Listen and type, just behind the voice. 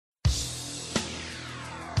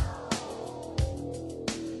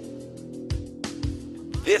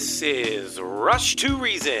This is Rush to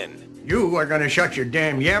Reason. You are going to shut your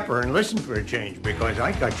damn yapper and listen for a change because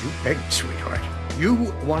I got you pegged, sweetheart.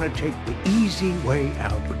 You want to take the easy way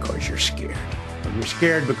out because you're scared. And you're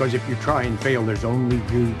scared because if you try and fail, there's only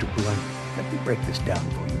you to blame. Let me break this down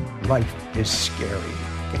for you. Life is scary.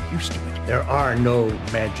 Get used to it. There are no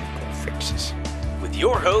magical fixes. With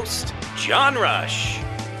your host, John Rush.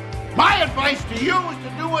 My advice to you is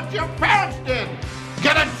to do what your parents did.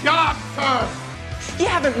 Get a job first. You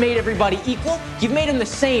haven't made everybody equal. You've made them the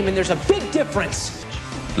same, and there's a big difference.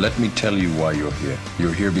 Let me tell you why you're here.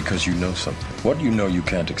 You're here because you know something. What you know you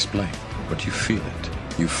can't explain, but you feel it.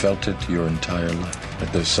 You felt it your entire life,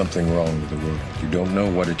 that there's something wrong with the world. You don't know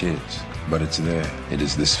what it is, but it's there. It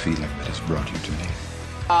is this feeling that has brought you to me.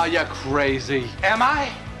 Are you crazy? Am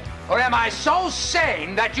I? Or am I so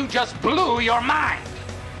sane that you just blew your mind?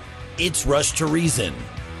 It's Rush to Reason,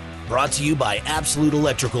 brought to you by Absolute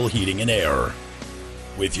Electrical Heating and Air,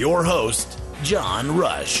 with your host, John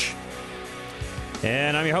Rush.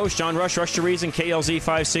 And I'm your host, John Rush, Rush to Reason, KLZ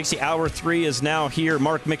 560. Hour 3 is now here.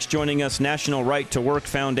 Mark Mix joining us, National Right to Work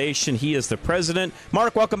Foundation. He is the president.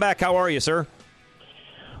 Mark, welcome back. How are you, sir?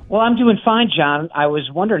 Well, I'm doing fine, John. I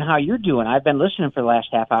was wondering how you're doing. I've been listening for the last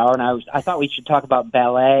half hour, and I thought we should talk about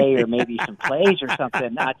ballet or maybe some plays or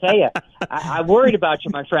something. I tell you, I'm worried about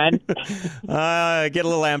you, my friend. I get a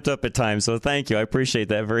little amped up at times, so thank you. I appreciate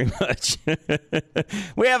that very much.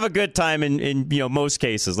 We have a good time in most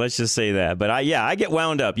cases. Let's just say that. But I get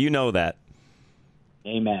wound up. You know that.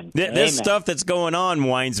 Amen. This stuff that's going on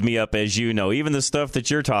winds me up, as you know. Even the stuff that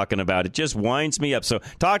you're talking about, it just winds me up. So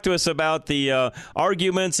talk to us about the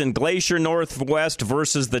arguments in Glacier Northwest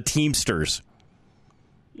versus the Teamsters.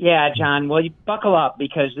 Yeah, John. Well, you buckle up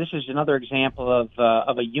because this is another example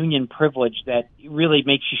of a union privilege that really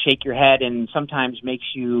makes you shake your head and sometimes makes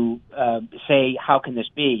you say, how can this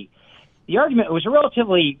be? The argument was a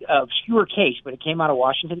relatively obscure case, but it came out of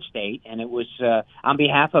Washington State, and it was on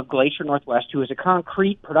behalf of Glacier Northwest, who is a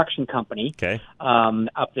concrete production company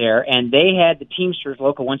up there, and they had the Teamsters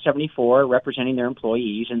Local 174 representing their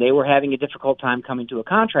employees, and they were having a difficult time coming to a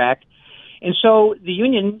contract. And so the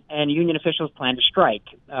union and union officials planned to strike.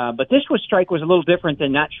 But this strike was a little different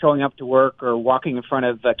than not showing up to work or walking in front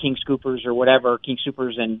of King Scoopers or whatever, King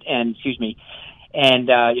Soopers and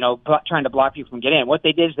trying to block people from getting in. What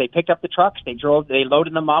they did is they picked up the trucks, they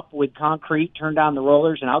loaded them up with concrete, turned down the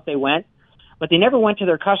rollers, and out they went. But they never went to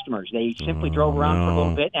their customers. They simply drove around for a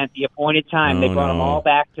little bit, and at the appointed time, they brought them all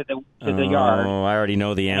back to the yard. Oh, I already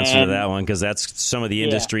know the answer to that one because that's some of the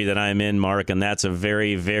industry that I'm in, Mark, and that's a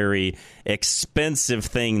very, very expensive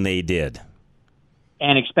thing they did.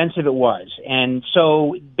 And expensive it was. And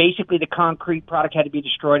so basically the concrete product had to be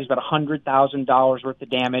destroyed. It's about $100,000 worth of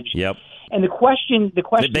damage. Yep. And the question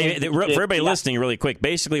for everybody listening really quick,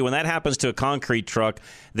 basically when that happens to a concrete truck,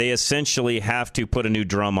 they essentially have to put a new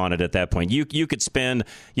drum on it at that point. You could spend,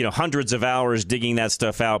 hundreds of hours digging that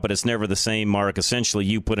stuff out, but it's never the same, Mark. Essentially,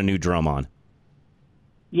 you put a new drum on.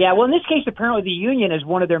 Yeah, well, in this case, apparently the union is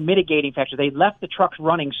one of their mitigating factors. They left the trucks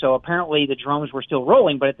running, so apparently the drums were still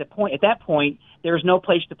rolling. But at that point, there was no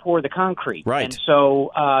place to pour the concrete, right? And so,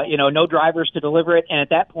 no drivers to deliver it. And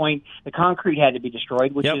at that point, the concrete had to be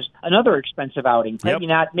destroyed, which is another expensive outing. Maybe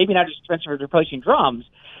not as expensive as replacing drums.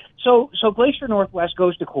 So Glacier Northwest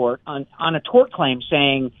goes to court on a tort claim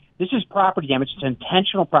saying this is property damage. It's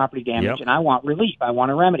intentional property damage, and I want relief. I want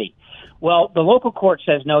a remedy. Well, the local court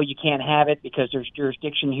says, no, you can't have it because there's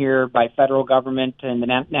jurisdiction here by federal government and the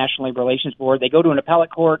National Labor Relations Board. They go to an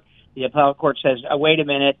appellate court. The appellate court says, wait a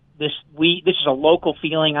minute, this is a local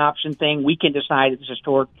feeling option thing. We can decide this is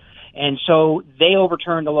tort. And so they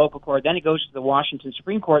overturn the local court. Then it goes to the Washington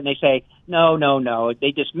Supreme Court, and they say, no.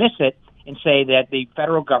 They dismiss it and say that the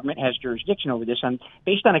federal government has jurisdiction over this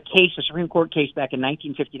based on a Supreme Court case back in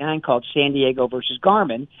 1959 called San Diego versus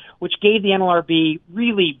Garmin, which gave the NLRB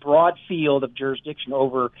really broad field of jurisdiction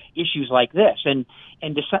over issues like this and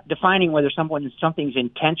defining whether something's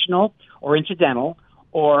intentional or incidental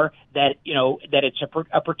or that it's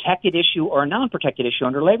a protected issue or a non-protected issue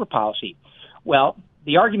under labor policy. Well,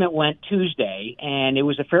 the argument went Tuesday, and it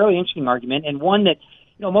was a fairly interesting argument and one that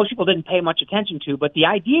most people didn't pay much attention to, but the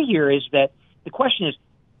idea here is that the question is,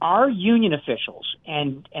 are union officials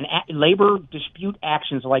and labor dispute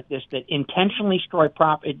actions like this that intentionally destroy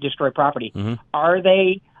property, are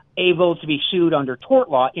they able to be sued under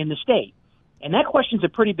tort law in the state? And that question's a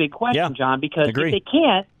pretty big question, John, because if they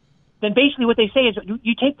can't, then basically what they say is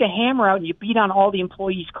you take the hammer out and you beat on all the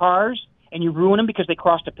employees' cars and you ruin them because they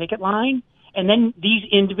crossed a picket line, and then these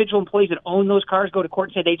individual employees that own those cars go to court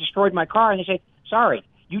and say they destroyed my car, and they say, sorry,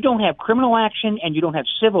 You don't have criminal action and you don't have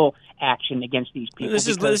civil action against these people. This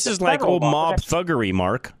is like old mob thuggery,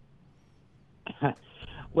 Mark.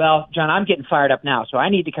 Well, John, I'm getting fired up now, so I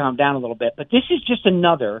need to calm down a little bit. But this is just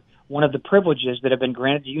another one of the privileges that have been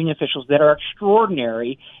granted to union officials that are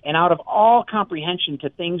extraordinary and out of all comprehension to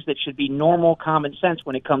things that should be normal common sense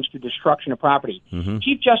when it comes to destruction of property. Mm-hmm.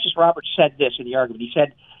 Chief Justice Roberts said this in the argument. He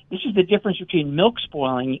said, this is the difference between milk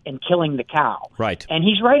spoiling and killing the cow. Right. And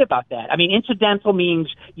he's right about that. I mean, incidental means,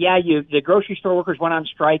 the grocery store workers went on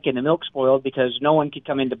strike and the milk spoiled because no one could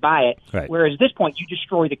come in to buy it. Right. Whereas at this point, you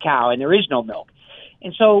destroy the cow and there is no milk.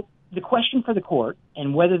 And so the question for the court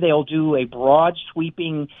and whether they'll do a broad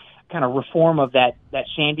sweeping kind of reform of that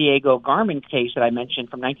San Diego Garmin case that I mentioned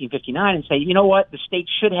from 1959 and say, you know what, the state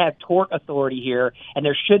should have tort authority here and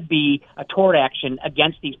there should be a tort action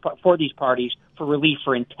for these parties for relief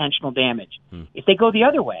for intentional damage. If they go the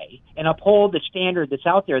other way and uphold the standard that's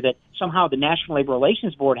out there that somehow the National Labor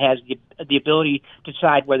Relations Board has the ability to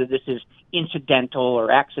decide whether this is incidental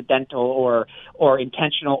or accidental or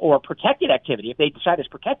intentional or protected activity, if they decide it's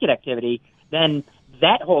protected activity, then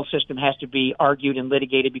that whole system has to be argued and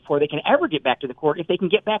litigated before they can ever get back to the court, if they can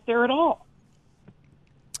get back there at all.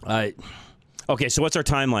 Okay, so what's our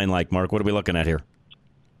timeline like, Mark? What are we looking at here?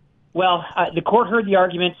 Well, the court heard the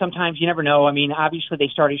argument. Sometimes you never know. I mean, obviously they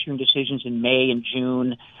start issuing decisions in May and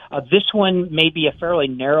June. This one may be a fairly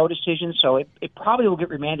narrow decision, so it probably will get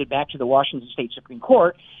remanded back to the Washington State Supreme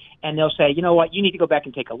Court, and they'll say, you know what, you need to go back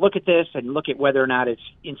and take a look at this and look at whether or not it's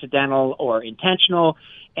incidental or intentional.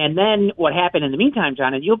 And then what happened in the meantime,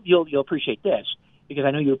 John, and you'll appreciate this, because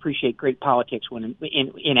I know you appreciate great politics when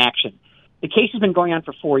in action. The case has been going on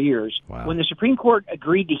for 4 years. Wow. When the Supreme Court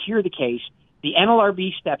agreed to hear the case, the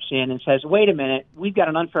NLRB steps in and says, wait a minute, we've got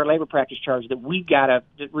an unfair labor practice charge that we've got to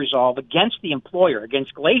resolve against the employer,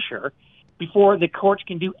 against Glacier, before the courts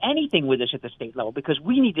can do anything with this at the state level, because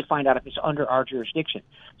we need to find out if it's under our jurisdiction.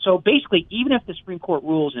 So basically, even if the Supreme Court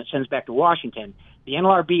rules and it sends back to Washington, the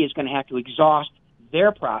NLRB is going to have to exhaust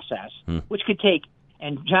their process, which could take,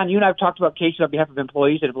 and John, you and I have talked about cases on behalf of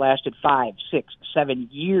employees that have lasted 5, 6, 7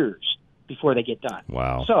 years before they get done.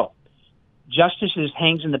 Wow. So justice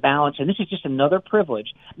hangs in the balance, and this is just another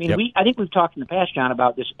privilege. I mean, I think we've talked in the past, John,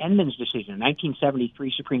 about this Edmunds decision, a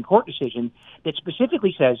 1973 Supreme Court decision that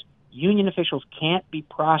specifically says union officials can't be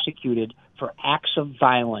prosecuted for acts of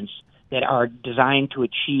violence that are designed to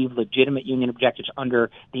achieve legitimate union objectives under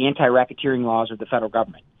the anti-racketeering laws of the federal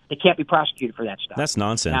government. They can't be prosecuted for that stuff. That's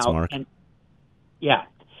nonsense, Mark. Yeah.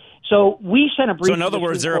 So we sent a brief. So in other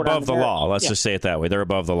words, they're above the law. Let's just say it that way. They're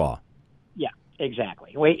above the law. Yeah,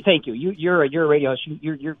 exactly. Wait, thank you. You're a radio host.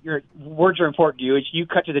 Your words are important to you. You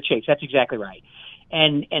cut to the chase. That's exactly right.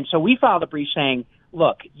 And so we filed a brief saying,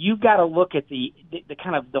 look, you've got to look at the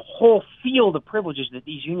kind of the whole field of privileges that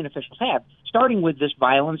these union officials have, starting with this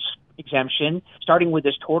violence exemption, starting with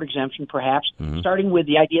this tort exemption, perhaps, starting with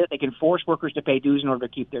the idea that they can force workers to pay dues in order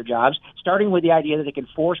to keep their jobs, starting with the idea that they can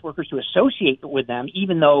force workers to associate with them,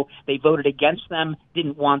 even though they voted against them,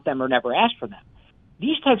 didn't want them, or never asked for them.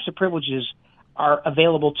 These types of privileges are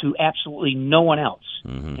available to absolutely no one else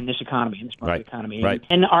in this economy, in this market economy. Right.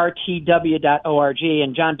 NRTW.org.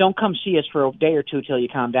 And, John, don't come see us for a day or two till you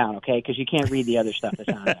calm down, okay? Because you can't read the other stuff that's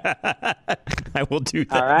on there. I will do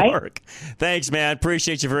that, all right? Mark. Thanks, man.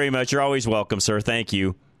 Appreciate you very much. You're always welcome, sir. Thank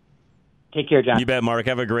you. Take care, John. You bet, Mark.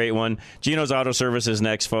 Have a great one. Geno's Auto Service is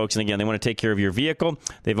next, folks. And again, they want to take care of your vehicle.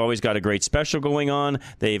 They've always got a great special going on.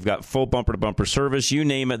 They've got full bumper-to-bumper service. You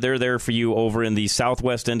name it, they're there for you over in the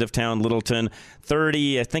southwest end of town, Littleton.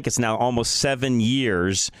 30, I think it's now almost 7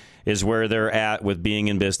 years is where they're at with being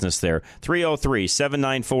in business there.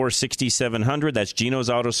 303-794-6700. That's Geno's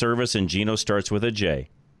Auto Service, and Geno starts with a J.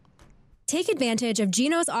 Take advantage of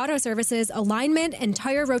Geno's Auto Service's alignment and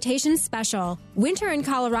tire rotation special. Winter in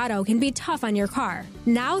Colorado can be tough on your car.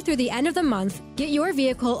 Now through the end of the month, get your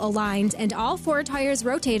vehicle aligned and all 4 tires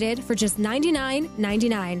rotated for just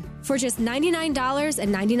 $99.99. For just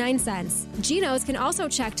 $99.99. Geno's can also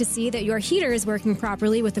check to see that your heater is working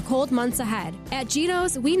properly with the cold months ahead. At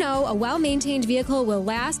Geno's, we know a well-maintained vehicle will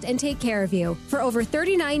last and take care of you. For over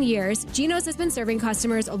 39 years, Geno's has been serving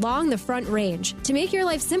customers along the Front Range. To make your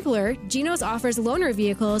life simpler, Geno's offers loaner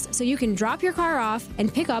vehicles so you can drop your car off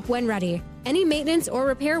and pick up when ready. Any maintenance or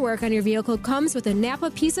repair work on your vehicle comes with a Napa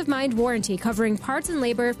Peace of Mind warranty covering parts and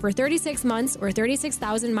labor for 36 months or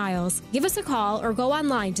 36,000 miles. Give us a call or go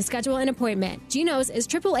online to schedule an appointment. Geno's is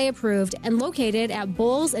AAA approved and located at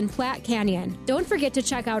Bowles and Platte Canyon. Don't forget to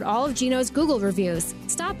check out all of Geno's Google reviews.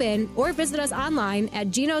 Stop in or visit us online at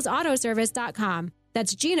genosautoservice.com.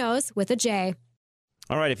 That's Geno's with a J.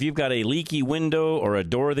 All right, if you've got a leaky window or a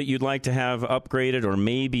door that you'd like to have upgraded or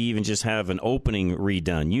maybe even just have an opening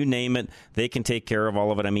redone, you name it, they can take care of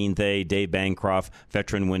all of it. I mean, Dave Bancroft,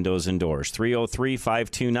 Veteran Windows and Doors,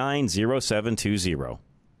 303-529-0720.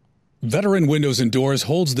 Veteran Windows and Doors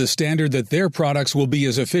holds the standard that their products will be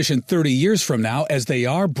as efficient 30 years from now as they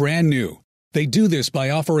are brand new. They do this by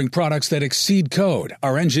offering products that exceed code,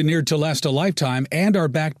 are engineered to last a lifetime, and are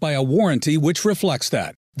backed by a warranty which reflects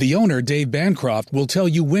that. The owner, Dave Bancroft, will tell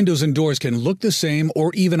you windows and doors can look the same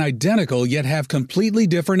or even identical yet have completely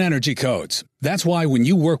different energy codes. That's why when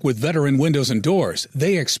you work with Veteran Windows and Doors,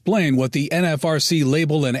 they explain what the NFRC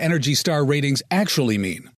label and Energy Star ratings actually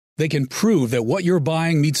mean. They can prove that what you're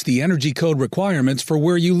buying meets the energy code requirements for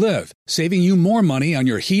where you live, saving you more money on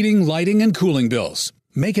your heating, lighting, and cooling bills.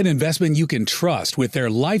 Make an investment you can trust with their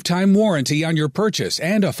lifetime warranty on your purchase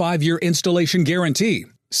and a 5-year installation guarantee.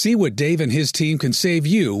 See what Dave and his team can save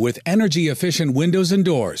you with energy-efficient windows and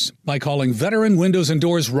doors by calling Veteran Windows and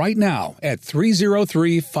Doors right now at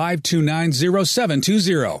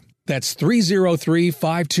 303-529-0720. That's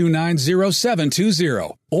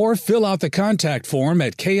 303-529-0720. Or fill out the contact form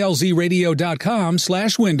at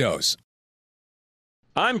klzradio.com/windows.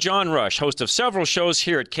 I'm John Rush, host of several shows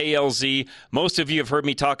here at KLZ. Most of you have heard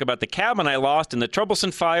me talk about the cabin I lost in the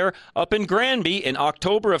troublesome fire up in Granby in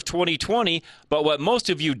October of 2020, but what most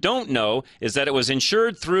of you don't know is that it was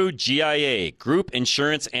insured through GIA, Group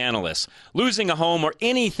Insurance Analysts. Losing a home or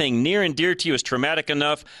anything near and dear to you is traumatic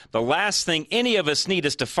enough. The last thing any of us need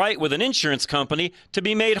is to fight with an insurance company to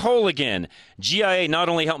be made whole again. GIA not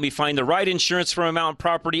only helped me find the right insurance for my mountain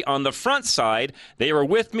property on the front side, they were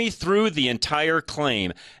with me through the entire claim.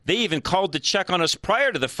 They even called to check on us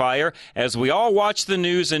prior to the fire as we all watched the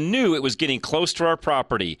news and knew it was getting close to our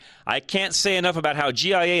property. I can't say enough about how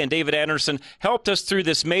GIA and David Anderson helped us through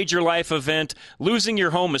this major life event. Losing your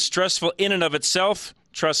home is stressful in and of itself.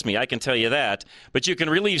 Trust me, I can tell you that. But you can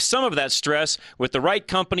relieve some of that stress with the right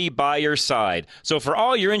company by your side. So for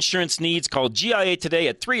all your insurance needs, call GIA today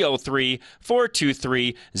at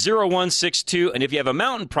 303-423-0162. And if you have a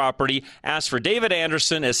mountain property, ask for David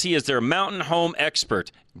Anderson as he is their mountain home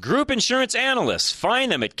expert. Group Insurance Analysts.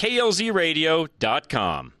 Find them at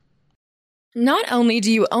klzradio.com. Not only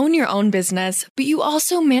do you own your own business, but you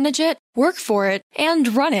also manage it, work for it,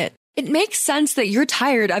 and run it. It makes sense that you're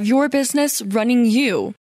tired of your business running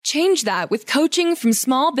you. Change that with coaching from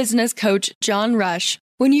small business coach John Rush.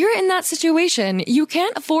 When you're in that situation, you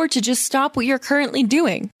can't afford to just stop what you're currently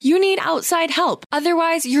doing. You need outside help.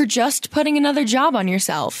 Otherwise, you're just putting another job on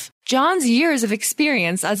yourself. John's years of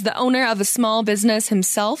experience as the owner of a small business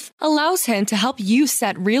himself allows him to help you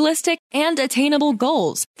set realistic and attainable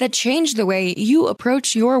goals that change the way you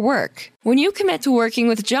approach your work. When you commit to working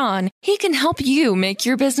with John, he can help you make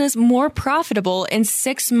your business more profitable in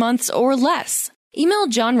 6 months or less. Email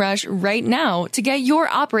John Rush right now to get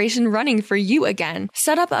your operation running for you again.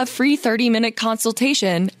 Set up a free 30-minute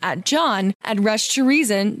consultation at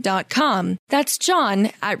john@rushtoreason.com. That's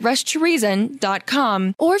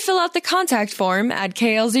john@rushtoreason.com. Or fill out the contact form at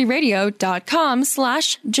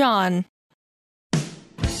klzradio.com/John.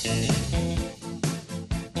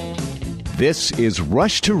 This is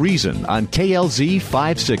Rush to Reason on KLZ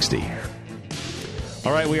 560.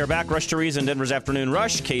 All right, we are back. Rush to Reason, Denver's Afternoon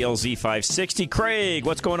Rush, KLZ 560. Craig,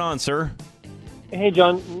 what's going on, sir? Hey,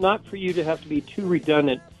 John, not for you to have to be too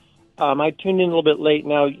redundant. I tuned in a little bit late.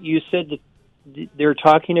 Now, you said that they're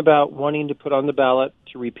talking about wanting to put on the ballot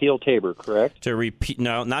to repeal Tabor, correct?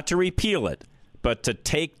 No, not to repeal it, but to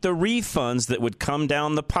take the refunds that would come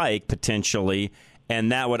down the pike, potentially,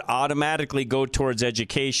 and that would automatically go towards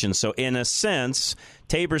education. So in a sense,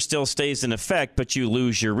 Tabor still stays in effect, but you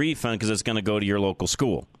lose your refund because it's going to go to your local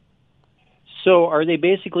school. So are they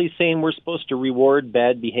basically saying we're supposed to reward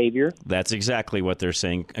bad behavior? That's exactly what they're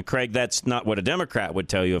saying. Craig, that's not what a Democrat would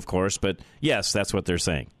tell you, of course, but yes, that's what they're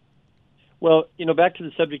saying. Well, back to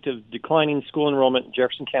the subject of declining school enrollment in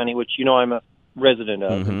Jefferson County, which I'm a resident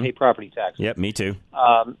of and pay property taxes. Yep, me too.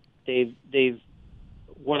 They've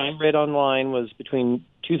what I read online was between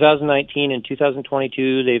 2019 and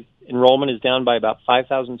 2022, enrollment is down by about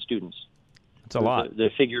 5,000 students. That's a lot.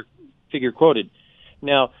 The figure quoted.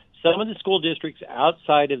 Now, some of the school districts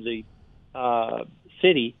outside of the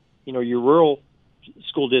city, your rural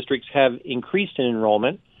school districts have increased in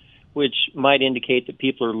enrollment, which might indicate that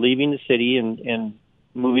people are leaving the city and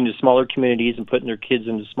moving to smaller communities and putting their kids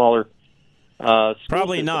into smaller schools.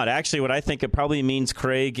 Probably not. Actually, what I think it probably means,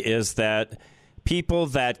 Craig, is that people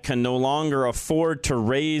that can no longer afford to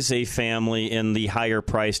raise a family in the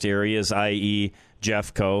higher-priced areas, i.e.,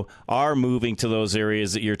 Jeffco, are moving to those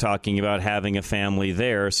areas that you're talking about, having a family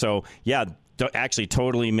there. So, yeah, actually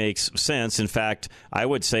totally makes sense. In fact, I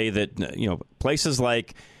would say that places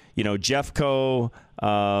like Jeffco,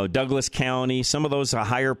 Douglas County, some of those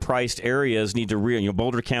higher priced areas need to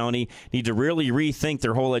Boulder County need to really rethink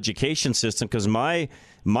their whole education system, because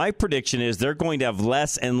my prediction is they're going to have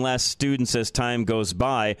less and less students as time goes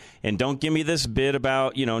by. And don't give me this bit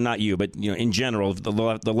about, not you, but in general, the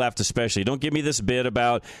left especially. Don't give me this bit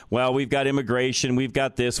about, well, we've got immigration, we've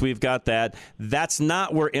got this, we've got that. That's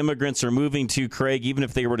not where immigrants are moving to, Craig. Even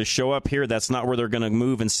if they were to show up here, that's not where they're going to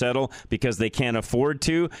move and settle, because they can't afford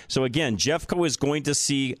to. So again, Jeffco is going to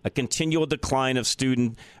see a continual decline of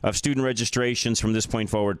student registrations from this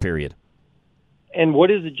point forward, period. And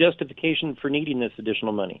what is the justification for needing this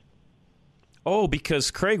additional money? Oh,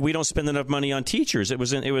 because, Craig, we don't spend enough money on teachers.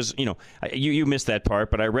 You missed that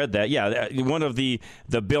part, but I read that. Yeah, one of the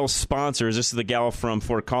bill sponsors, this is the gal from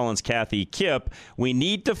Fort Collins, Kathy Kipp. We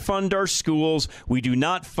need to fund our schools. We do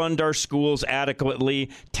not fund our schools adequately.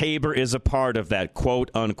 Tabor is a part of that,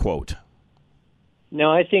 quote, unquote.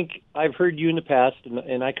 Now, I think I've heard you in the past,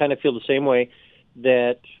 and I kind of feel the same way,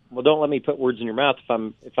 that, well, don't let me put words in your mouth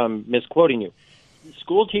if I'm misquoting you.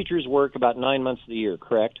 School teachers work about 9 months of the year,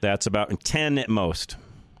 correct? That's about 10 at most.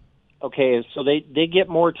 Okay, so they get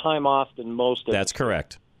more time off than most of That's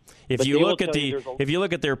correct. If you look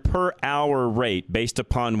at their per hour rate based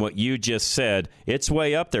upon what you just said, it's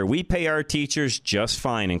way up there. We pay our teachers just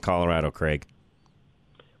fine in Colorado, Craig.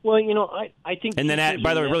 Well, I think. And then,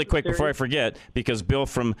 by the way, really quick before I forget, because Bill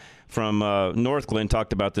from Northglenn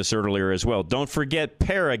talked about this earlier as well. Don't forget,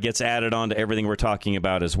 para gets added on to everything we're talking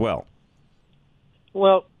about as well.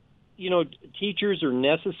 Well, teachers are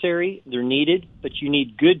necessary, they're needed, but you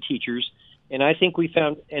need good teachers. And I think we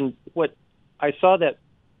found, and what I saw that,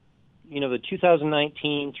 the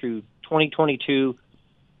 2019 through 2022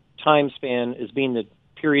 time span as being the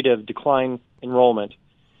period of decline enrollment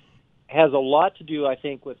has a lot to do, I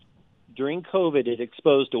think, with during COVID, it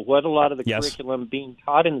exposed to what a lot of the curriculum being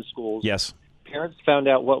taught in the schools. Yes. Parents found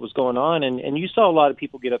out what was going on, and you saw a lot of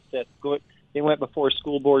people get upset. They went before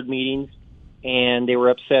school board meetings, and they were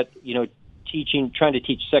upset, trying to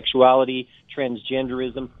teach sexuality,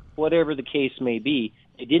 transgenderism, whatever the case may be.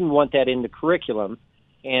 They didn't want that in the curriculum.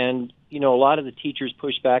 And, a lot of the teachers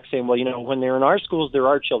pushed back saying, well, when they're in our schools, they're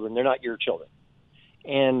our children. They're not your children.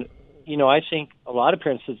 And, I think a lot of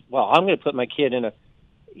parents says, well, I'm going to put my kid in a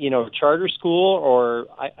charter school, or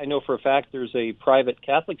I know for a fact there's a private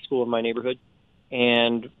Catholic school in my neighborhood.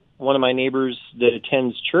 And one of my neighbors that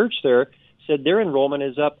attends church there said their enrollment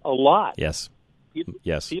is up a lot. Yes.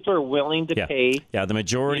 Yes. People are willing to pay. Yeah, the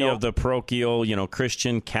majority of the parochial,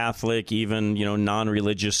 Christian, Catholic, even,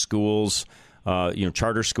 non-religious schools,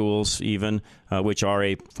 charter schools even, which are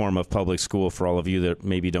a form of public school for all of you that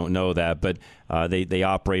maybe don't know that. But they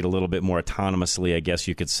operate a little bit more autonomously, I guess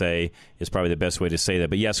you could say, is probably the best way to say that.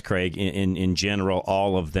 But yes, Craig, in general,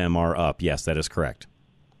 all of them are up. Yes, that is correct.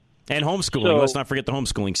 And homeschooling. Let's not forget the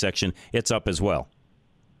homeschooling section. It's up as well.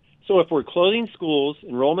 So if we're closing schools,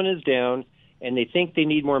 enrollment is down, and they think they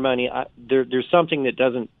need more money, there's something that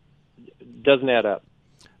doesn't add up.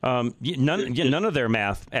 None of their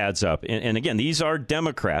math adds up. And again, these are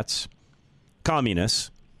Democrats,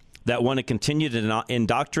 communists, that want to continue to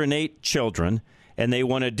indoctrinate children, and they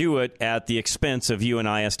want to do it at the expense of you and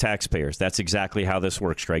I as taxpayers. That's exactly how this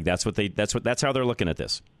works, Craig. That's how they're looking at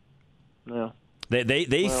this. Yeah.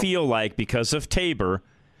 They feel like because of Tabor,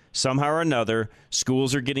 somehow or another,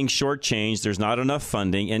 schools are getting shortchanged. There's not enough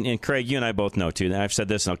funding. And Craig, you and I both know, too, and I've said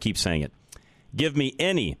this and I'll keep saying it. Give me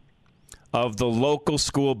any of the local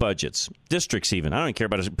school budgets, districts even. I don't care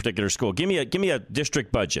about a particular school. Give me a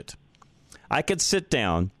district budget. I could sit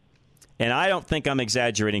down, and I don't think I'm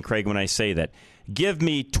exaggerating, Craig, when I say that. Give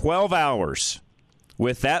me 12 hours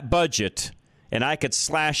with that budget, and I could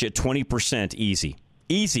slash it 20% easy.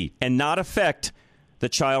 Easy, and not affect the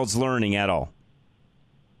child's learning at all.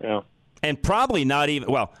 Yeah. And probably not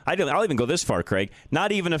even, well, I'll even go this far, Craig,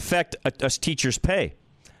 not even affect a teacher's pay.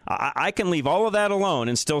 I can leave all of that alone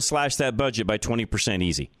and still slash that budget by 20%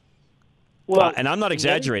 easy. Well, and I'm not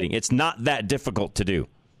exaggerating. It's not that difficult to do.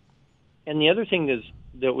 And the other thing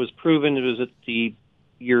that was proven was that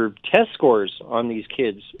your test scores on these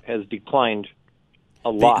kids has declined a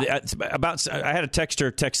lot. I had a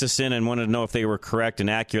texter text us in and wanted to know if they were correct and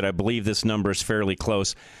accurate. I believe this number is fairly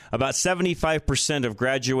close. About 75% of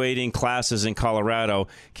graduating classes in Colorado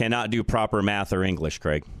cannot do proper math or English,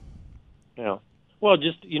 Craig. Yeah. Well,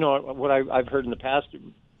 just, what I've heard in the past,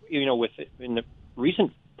 in the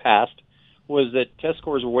recent past, was that test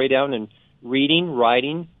scores were way down in reading,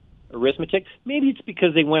 writing, arithmetic. Maybe it's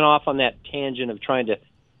because they went off on that tangent of trying to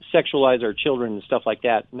sexualize our children and stuff like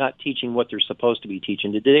that, not teaching what they're supposed to be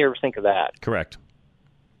teaching. Did they ever think of that? Correct.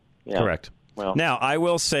 Yeah. Correct. Well, now, I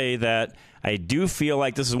will say that I do feel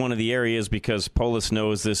like this is one of the areas, because Polis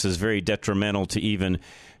knows this is very detrimental to even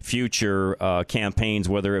future campaigns,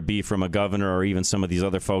 whether it be from a governor or even some of these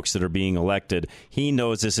other folks that are being elected. He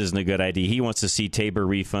knows this isn't a good idea. He wants to see Tabor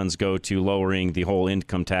refunds go to lowering the whole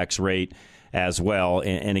income tax rate as well.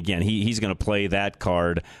 And again, he's going to play that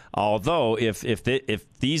card. Although if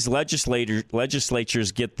these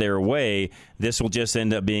legislatures get their way, this will just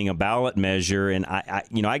end up being a ballot measure. And I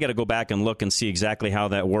got to go back and look and see exactly how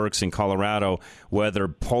that works in Colorado, whether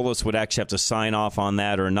Polis would actually have to sign off on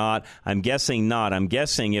that or not. I'm guessing not. I'm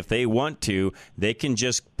guessing if they want to, they can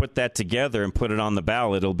just put that together and put it on the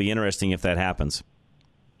ballot. It'll be interesting if that happens.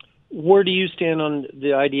 Where do you stand on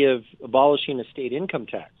the idea of abolishing a state income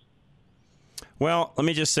tax? Well, let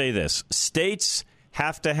me just say this. States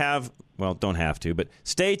have to have, well, don't have to, but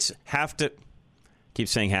states have to, keep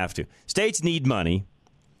saying have to. States need money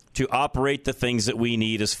to operate the things that we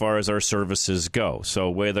need as far as our services go. So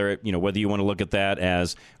whether you want to look at that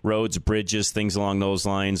as roads, bridges, things along those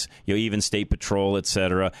lines, even state patrol, et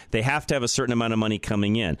cetera, they have to have a certain amount of money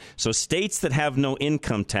coming in. So states that have no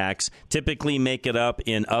income tax typically make it up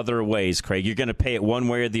in other ways, Craig. You're going to pay it one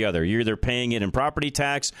way or the other. You're either paying it in property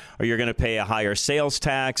tax, or you're going to pay a higher sales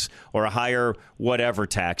tax or a higher whatever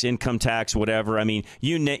tax, income tax, whatever. I mean,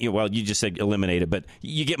 you just said eliminate it, but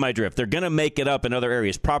you get my drift. They're going to make it up in other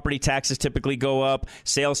areas. Property taxes typically go up.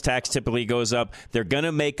 Sales tax typically goes up. They're going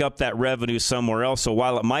to make up that revenue somewhere else. So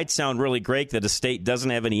while it might sound really great that a state doesn't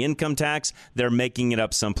have any income tax, they're making it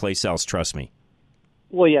up someplace else. Trust me.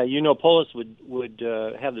 Well, yeah, Polis would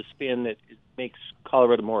have the spin that it makes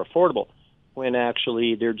Colorado more affordable, when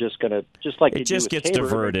actually they're just going to, just like it just gets Tabor.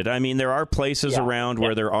 Diverted. I mean, there are places around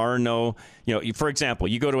where there are no, for example,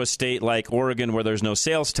 you go to a state like Oregon where there's no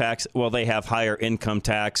sales tax. Well, they have higher income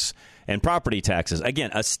tax and property taxes. Again,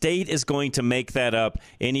 a state is going to make that up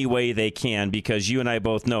any way they can, because you and I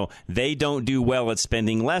both know they don't do well at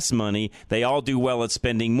spending less money. They all do well at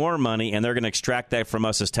spending more money, and they're going to extract that from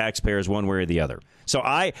us as taxpayers one way or the other. So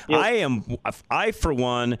I for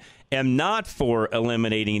one am not for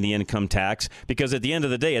eliminating the income tax, because at the end of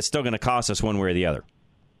the day, it's still going to cost us one way or the other.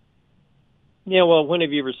 Yeah, well, when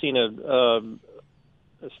have you ever seen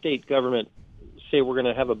a state government say we're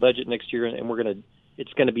going to have a budget next year and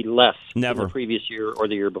it's going to be less Never. than the previous year or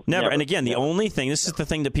the year before? Never. And again, the only thing, this is the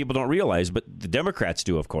thing that people don't realize, but the Democrats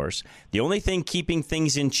do, of course. The only thing keeping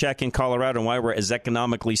things in check in Colorado, and why we're as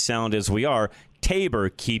economically sound as we are, Tabor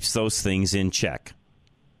keeps those things in check.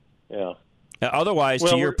 Yeah. Otherwise,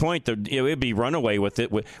 to your point, it would be runaway with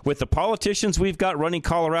it. With the politicians we've got running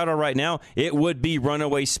Colorado right now, it would be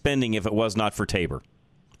runaway spending if it was not for Tabor.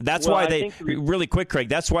 That's why really quick, Craig,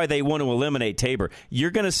 that's why they want to eliminate Tabor.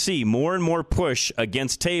 You're going to see more and more push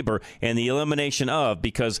against Tabor and the elimination of,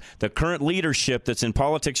 because the current leadership that's in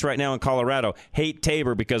politics right now in Colorado hate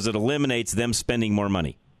Tabor because it eliminates them spending more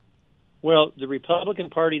money. Well, the Republican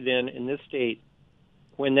Party then in this state,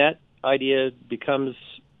 when that idea becomes,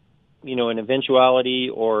 an eventuality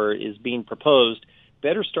or is being proposed,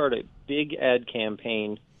 better start a big ad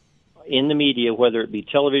campaign in the media, whether it be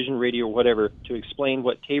television, radio, or whatever, to explain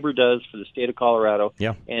what Tabor does for the state of Colorado.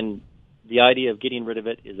 Yeah. And the idea of getting rid of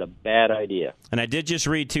it is a bad idea. And I did just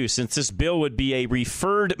read, too, since this bill would be a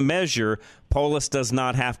referred measure, Polis does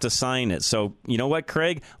not have to sign it. So, you know what,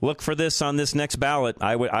 Craig? Look for this on this next ballot.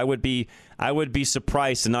 I would be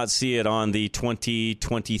surprised to not see it on the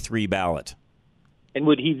 2023 ballot. And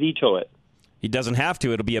would he veto it? He doesn't have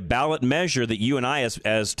to. It'll be a ballot measure that you and I,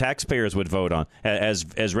 as taxpayers, would vote on,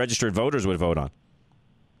 as registered voters would vote on.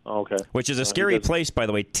 Okay. Which is a scary place, by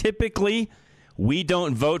the way. Typically, we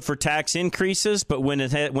don't vote for tax increases, but when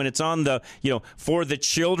it's on the for the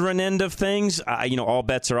children end of things, all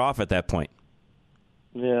bets are off at that point.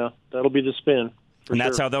 Yeah, that'll be the spin. And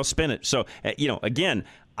that's how they'll spin it. So again,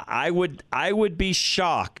 I would be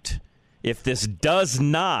shocked if this does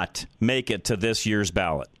not make it to this year's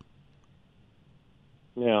ballot.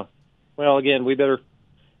 Yeah. Well, again, we better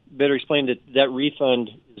explain that refund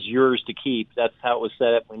is yours to keep. That's how it was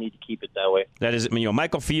set up. We need to keep it that way. That is,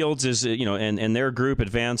 Michael Fields is, and their group,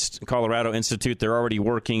 Advanced Colorado Institute, they're already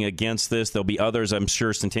working against this. There'll be others, I'm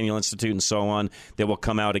sure, Centennial Institute and so on, that will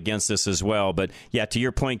come out against this as well. But, yeah, to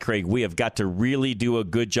your point, Craig, we have got to really do a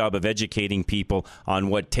good job of educating people on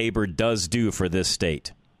what Tabor does do for this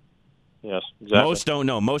state. Yes, exactly. Most don't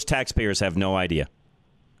know. Most taxpayers have no idea.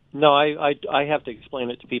 No, I have to explain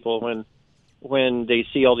it to people when they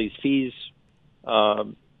see all these fees,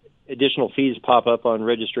 additional fees pop up on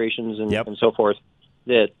registrations and so forth.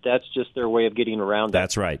 That's just their way of getting around it.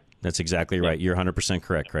 That's right. That's exactly right. You're 100%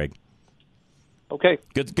 correct, Craig. Okay.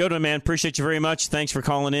 Good one, man. Appreciate you very much. Thanks for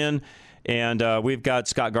calling in. And we've got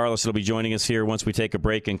Scott Garlis that'll be joining us here once we take a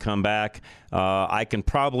break and come back. I can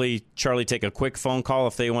probably, Charlie, take a quick phone call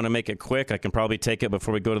if they want to make it quick. I can probably take it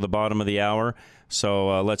before we go to the bottom of the hour.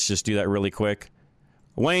 So let's just do that really quick.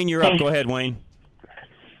 Wayne, you're up. Go ahead, Wayne.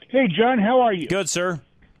 Hey, John, how are you? Good, sir.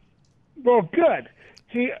 Well, good.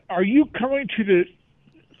 Hey, are you coming to the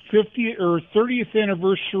 50th or 30th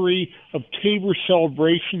anniversary of Tabor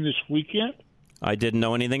celebration this weekend? I didn't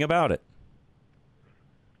know anything about it.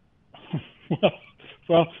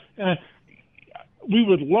 Well, we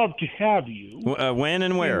would love to have you. When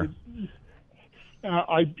and where?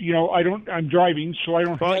 I'm driving, so I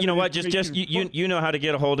don't. Well, you know what? Just you know how to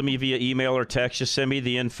get a hold of me via email or text. Just send me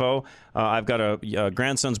the info. I've got a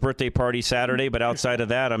grandson's birthday party Saturday, but outside of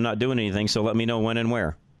that, I'm not doing anything. So let me know when and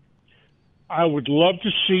where. I would love to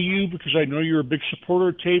see you because I know you're a big supporter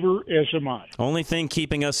of Tabor, as am I. Only thing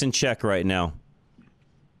keeping us in check right now.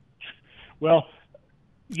 Well.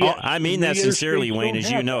 Yes, I mean that sincerely, Wayne, as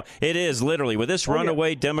you know. It is, literally. With this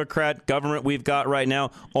runaway Democrat government we've got right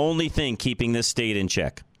now, only thing keeping this state in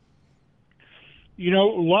check. You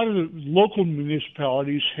know, a lot of the local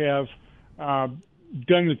municipalities have done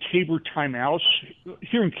the Tabor timeouts.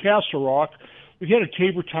 Here in Castle Rock, we had a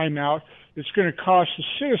Tabor timeout that's going to cost the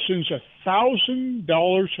citizens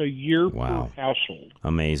 $1,000 a year per household.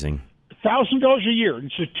 Amazing. $1,000 a year.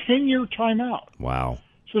 It's a 10-year timeout. Wow.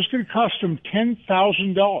 So it's going to cost them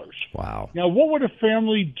 $10,000. Wow. Now, what would a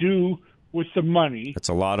family do with the money? That's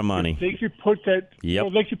a lot of money. They could put that.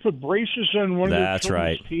 Yep. They could put braces on one of their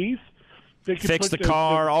children's teeth. They could fix the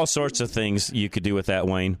car, all sorts of things you could do with that,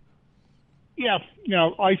 Wayne. Yeah.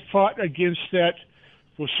 Now, I fought against that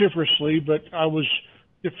vociferously, but I was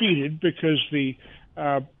defeated because the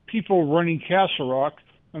people running Castle Rock,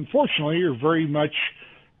 unfortunately, are very much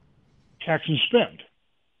tax and spend.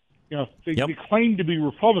 You know, they claim to be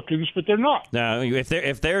Republicans, but they're not. No,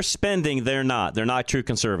 if they're spending, they're not. They're not true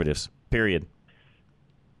conservatives. Period.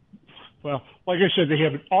 Well, like I said, they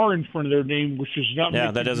have an R in front of their name, which is not.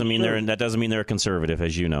 Yeah, that doesn't mean they're a conservative,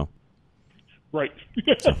 as you know. Right.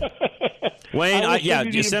 Wayne,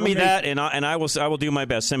 you send me that, and I will do my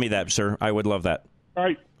best. Send me that, sir. I would love that. All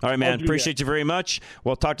right. All right, man. Appreciate you very much.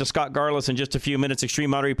 We'll talk to Scott Garlis in just a few minutes.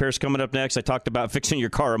 Extreme Auto Repairs coming up next. I talked about fixing your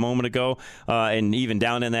car a moment ago, and even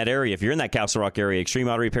down in that area. If you're in that Castle Rock area, Extreme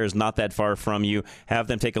Auto Repair is not that far from you. Have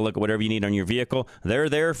them take a look at whatever you need on your vehicle. They're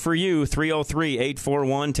there for you.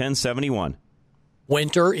 303-841-1071.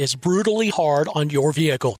 Winter is brutally hard on your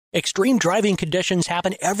vehicle. Extreme driving conditions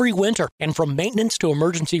happen every winter, and from maintenance to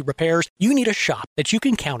emergency repairs, you need a shop that you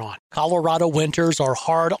can count on. Colorado winters are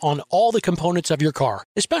hard on all the components of your car,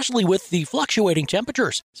 especially with the fluctuating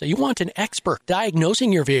temperatures. So you want an expert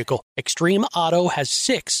diagnosing your vehicle. Extreme Auto has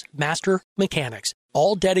 6 master mechanics,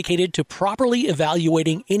 all dedicated to properly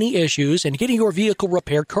evaluating any issues and getting your vehicle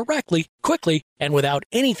repaired correctly, quickly, and without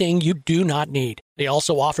anything you do not need. They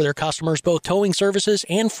also offer their customers both towing services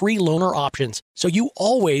and free loaner options, so you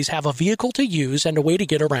always have a vehicle to use and a way to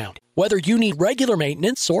get around. Whether you need regular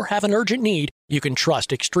maintenance or have an urgent need, you can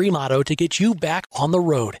trust Extreme Auto to get you back on the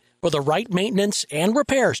road. For the right maintenance and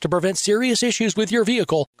repairs to prevent serious issues with your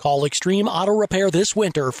vehicle, call Extreme Auto Repair this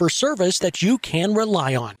winter for service that you can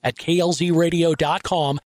rely on at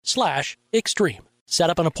klzradio.com/extreme.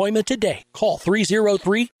 Set up an appointment today. Call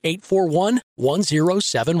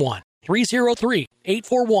 303-841-1071.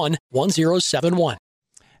 303-841-1071.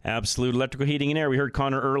 Absolute Electrical Heating and Air. We heard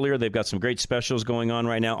Connor earlier. They've got some great specials going on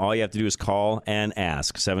right now. All you have to do is call and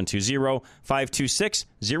ask.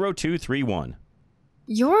 720-526-0231.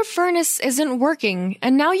 Your furnace isn't working,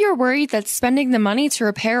 and now you're worried that spending the money to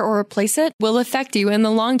repair or replace it will affect you in the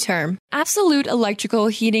long term. Absolute Electrical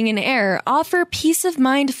Heating and Air offer peace of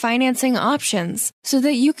mind financing options so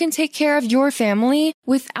that you can take care of your family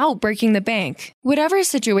without breaking the bank. Whatever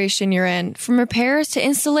situation you're in, from repairs to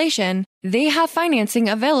installation, they have financing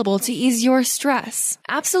available to ease your stress.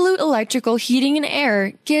 Absolute Electrical Heating and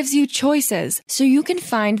Air gives you choices so you can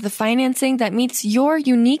find the financing that meets your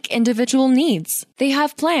unique individual needs. They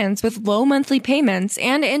have plans with low monthly payments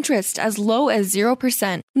and interest as low as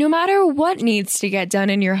 0%. No matter what needs to get done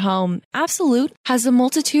in your home, Absolute has a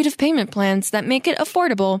multitude of payment plans that make it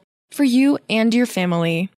affordable for you and your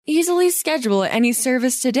family. Easily schedule any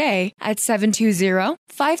service today at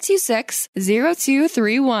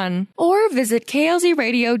 720-526-0231 or visit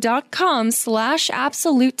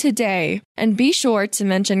klzradio.com/absolute today. And be sure to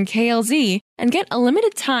mention KLZ and get a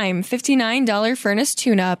limited time $59 furnace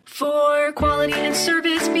tune-up. For quality and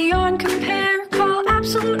service beyond compare, call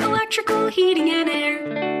Absolute Electrical Heating and Air.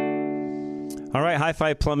 All right, High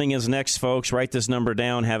Five Plumbing is next, folks. Write this number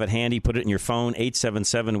down, have it handy, put it in your phone,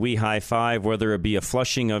 877-WE-HIGH-FIVE. Whether it be a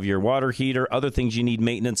flushing of your water heater, other things you need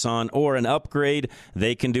maintenance on, or an upgrade,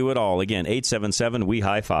 they can do it all. Again,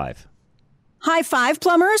 877-WE-HIGH-FIVE. High Five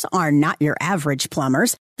plumbers are not your average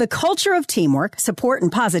plumbers. The culture of teamwork, support, and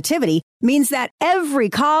positivity means that every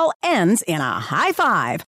call ends in a high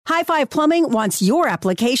five. High Five Plumbing wants your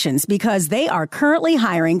applications because they are currently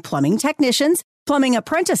hiring plumbing technicians, plumbing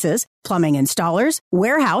apprentices, plumbing installers,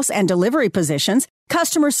 warehouse and delivery positions,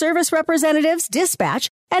 customer service representatives, dispatch,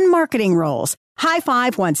 and marketing roles. High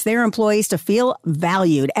Five wants their employees to feel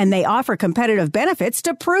valued, and they offer competitive benefits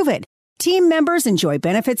to prove it. Team members enjoy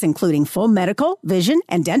benefits including full medical, vision,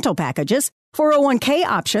 and dental packages, 401k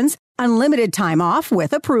options, unlimited time off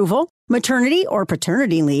with approval, maternity or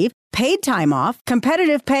paternity leave, paid time off,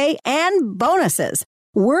 competitive pay, and bonuses.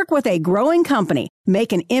 Work with a growing company,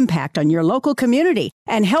 make an impact on your local community,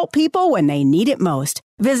 and help people when they need it most.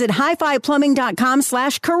 Visit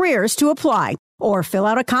highfiveplumbing.com/careers to apply, or fill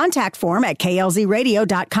out a contact form at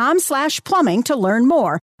klzradio.com/plumbing to learn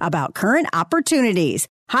more about current opportunities.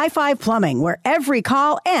 High Five Plumbing, where every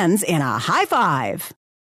call ends in a high five.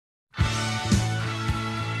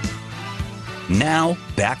 Now,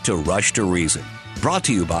 back to Rush to Reason. Brought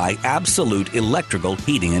to you by Absolute Electrical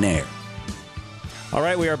Heating and Air. All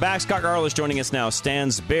right, we are back. Scott Garlish joining us now.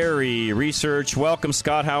 Stansberry Research. Welcome,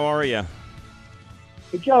 Scott. How are you?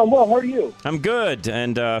 Hey, John. Well, how are you? I'm good,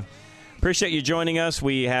 and appreciate you joining us.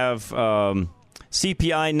 We have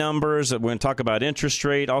CPI numbers. We're going to talk about interest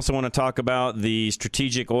rate. Also want to talk about the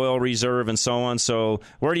strategic oil reserve and so on. So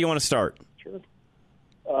where do you want to start? Sure.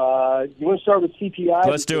 You want to start with CPI?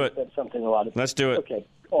 Let's do it. That's something a lot of. Let's do it. Okay,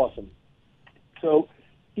 awesome. So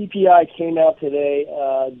CPI came out today.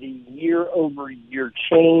 The year-over-year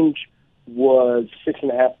change was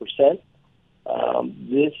 6.5%.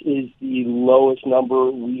 This is the lowest number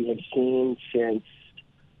we have seen since,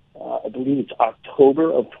 I believe it's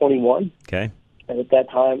October of 21. Okay. And at that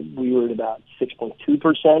time, we were at about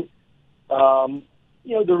 6.2%.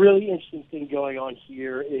 The really interesting thing going on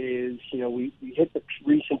here is, we hit the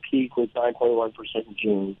recent peak with 9.1% in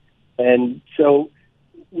June. And so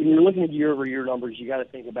when you're looking at year-over-year numbers, you got to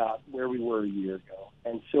think about where we were a year ago.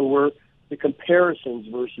 And so the comparisons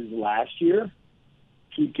versus last year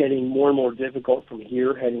keep getting more and more difficult from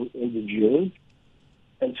here heading into June.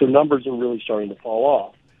 And so numbers are really starting to fall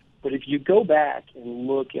off. But if you go back and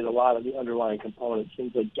look at a lot of the underlying components,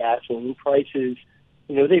 things like gasoline prices,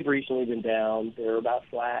 they've recently been down. They're about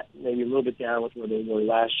flat, maybe a little bit down with where they were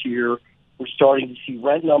last year. We're starting to see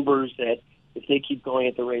rent numbers that, if they keep going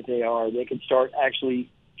at the rate they are, they could start actually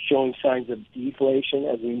showing signs of deflation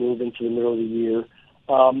as we move into the middle of the year.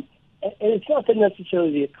 And it's not that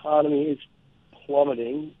necessarily the economy is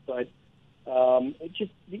plummeting, but it's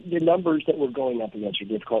just the numbers that we're going up against are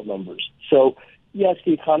difficult numbers. So, yes,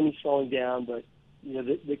 the economy's slowing down, but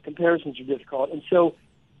the comparisons are difficult. And so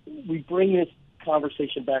we bring this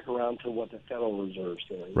conversation back around to what the Federal Reserve's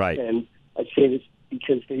doing. Right. And I say this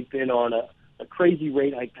because they've been on a crazy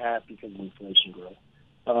rate hike path because of inflation growth.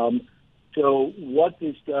 So what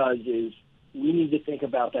this does is we need to think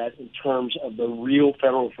about that in terms of the real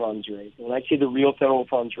federal funds rate. And when I say the real federal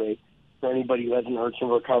funds rate, for anybody who hasn't heard some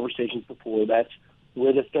of our conversations before, that's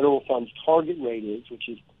where the federal funds target rate is, which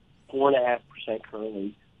is 4.5%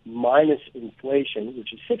 currently, minus inflation,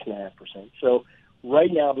 which is 6.5%. So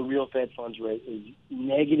right now the real Fed funds rate is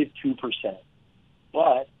negative 2%.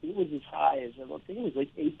 But it was as high as, I think it was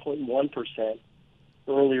like 8.1%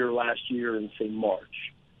 earlier last year in, say,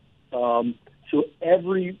 March. So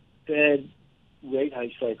every Fed rate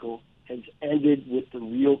hike cycle has ended with the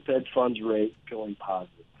real Fed funds rate going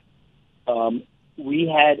positive. We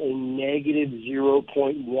had a negative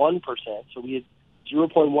 0.1%, so we had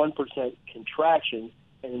 0.1% contraction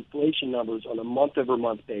in inflation numbers on a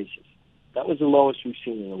month-over-month basis. That was the lowest we've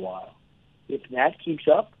seen in a while. If that keeps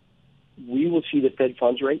up, we will see the Fed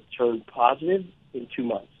funds rate turn positive in 2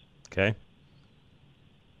 months. Okay.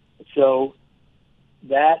 So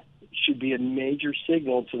that should be a major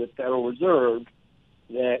signal to the Federal Reserve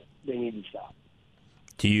that they need to stop.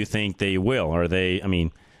 Do you think they will? Are they? I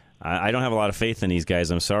mean, I don't have a lot of faith in these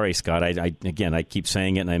guys. I'm sorry, Scott. I keep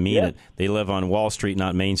saying it and I mean it. They live on Wall Street,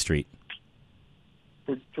 not Main Street.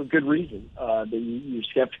 For good reason. You're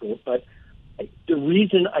skeptical, but the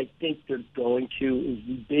reason I think they're going to is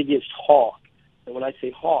the biggest hawk. And when I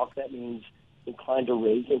say hawk, that means inclined to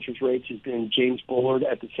raise interest rates has been James Bullard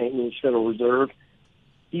at the St. Louis Federal Reserve.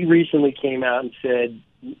 He recently came out and said,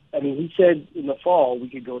 he said in the fall we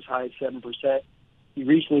could go as high as 7%. He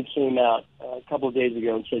recently came out a couple of days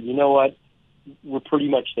ago and said, you know what, we're pretty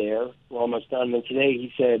much there. We're almost done. And today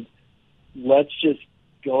he said, let's just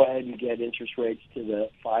go ahead and get interest rates to the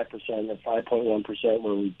 5% or 5.1%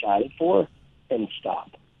 where we got it for, and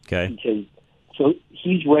stop. Okay. Because so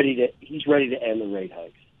he's ready to end the rate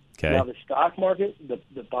hikes. Okay. Now the stock market, the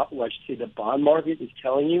bond market is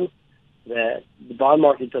telling you that the bond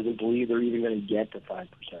market doesn't believe they're even going to get to 5%.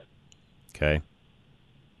 Okay.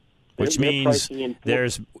 Which means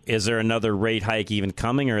is there another rate hike even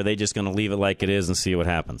coming, or are they just going to leave it like it is and see what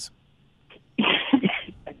happens?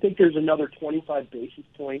 I think there's another 25 basis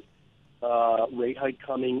point rate hike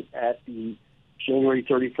coming at the January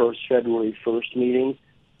 31st, February 1st meeting.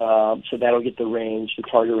 So that'll get the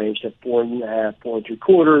target range to 4.5%,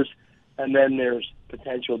 4.75%, and then there's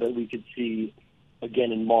potential that we could see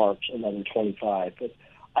again in March another 25. But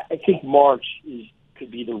I think March could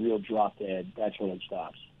be the real drop dead. That's when it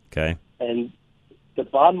stops. Okay. And the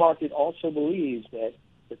bond market also believes that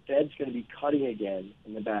the Fed's going to be cutting again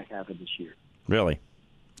in the back half of this year. Really?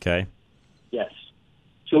 Okay. Yes.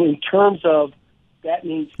 So in terms of that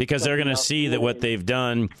means because they're going to see that what they've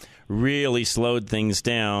done really slowed things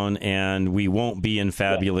down, and we won't be in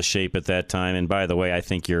fabulous shape at that time. And by the way, I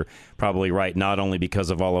think you're probably right, not only because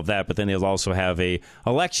of all of that, but then they'll also have a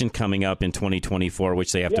election coming up in 2024,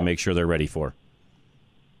 which they have to make sure they're ready for.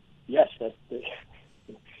 Yes,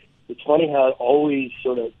 it's funny how it always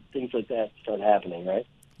sort of things like that start happening, right?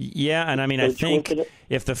 Yeah, and I mean, I think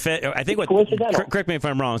if the Fed, correct me if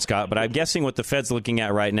I'm wrong, Scott, but I'm guessing what the Fed's looking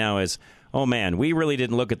at right now is, oh man, we really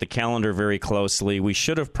didn't look at the calendar very closely. We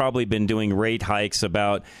should have probably been doing rate hikes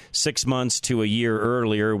about 6 months to a year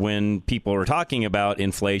earlier when people were talking about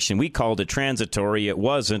inflation. We called it transitory. It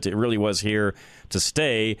wasn't. It really was here to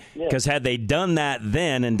stay. Because had they done that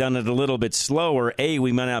then and done it a little bit slower,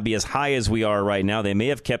 we might not be as high as we are right now. They may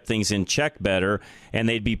have kept things in check better, and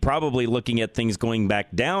they'd be probably looking at things going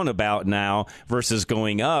back down about now versus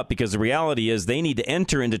going up, because the reality is they need to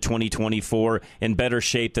enter into 2024 in better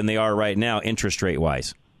shape than they are right now, interest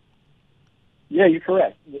rate-wise. Yeah, you're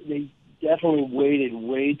correct. They definitely waited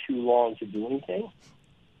way too long to do anything.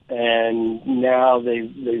 And now they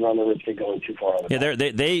run the risk of going too far. Yeah,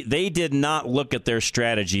 they did not look at their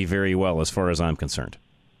strategy very well, as far as I'm concerned.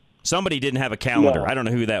 Somebody didn't have a calendar. No. I don't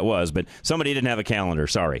know who that was, but somebody didn't have a calendar.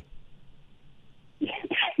 Sorry.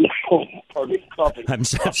 I'm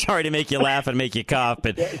sorry to make you laugh and make you cough,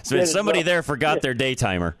 but somebody there forgot their day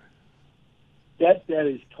timer. That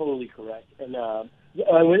is totally correct. And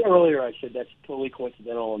earlier I said that's totally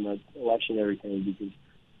coincidental in the election and everything, because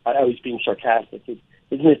I was being sarcastic.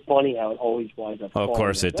 Isn't it funny how it always winds up? Of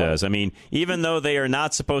course it does. I mean, even though they are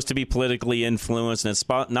not supposed to be politically influenced and it's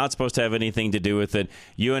not supposed to have anything to do with it,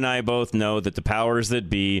 you and I both know that the powers that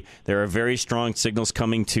be, there are very strong signals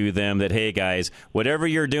coming to them that, hey, guys, whatever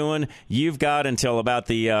you're doing, you've got until about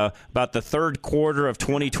the third quarter of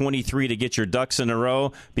 2023 to get your ducks in a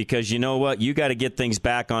row, because you know what? You got to get things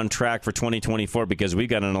back on track for 2024, because we've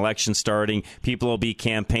got an election starting. People will be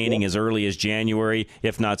campaigning as early as January,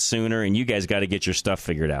 if not sooner, and you guys got to get your stuff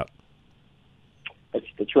figured out.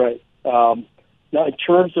 That's right. Now, in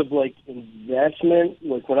terms of investment,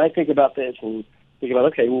 when I think about this and think about,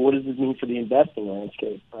 okay, well, what does this mean for the investing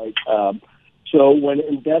landscape, right? So when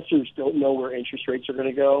investors don't know where interest rates are going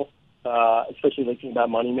to go, especially thinking about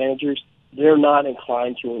money managers, they're not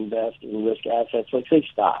inclined to invest in risk assets like, say,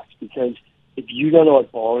 stocks, because if you don't know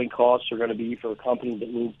what borrowing costs are going to be for a company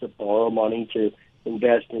that needs to borrow money to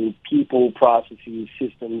invest in people, processes,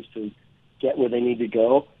 systems to get where they need to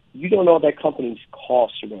go, you don't know what that company's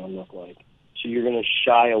costs are going to look like. So you're going to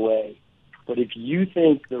shy away. But if you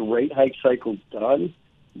think the rate hike cycle's done,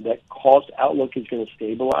 that cost outlook is going to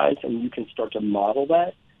stabilize, and you can start to model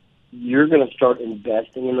that, you're going to start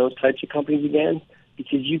investing in those types of companies again,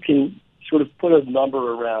 because you can sort of put a number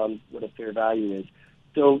around what a fair value is.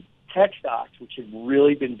 So tech stocks, which have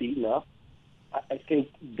really been beaten up, I think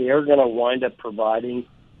they're going to wind up providing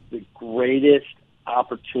the greatest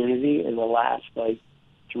opportunity in the last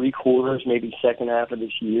 3 quarters, maybe second half of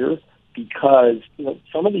this year, because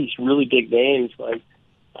some of these really big names,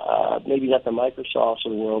 maybe not the Microsofts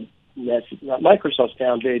of the world, not Microsoft's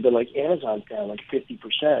down big, but Amazon's down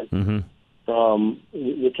 50% from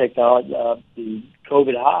the technology, the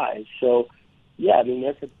COVID highs. So yeah, I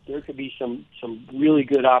mean there could be some really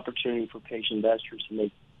good opportunity for patient investors to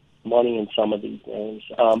make money in some of these names.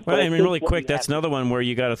 Well, I mean, really quick, that's another one where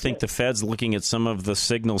you got to think the Fed's looking at some of the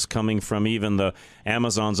signals coming from even the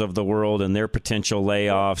Amazons of the world and their potential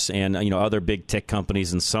layoffs, and other big tech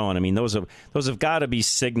companies and so on. I mean, those have got to be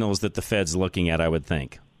signals that the Fed's looking at, I would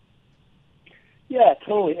think. Yeah,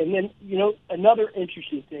 totally. And then another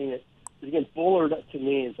interesting thing that, again, Bullard to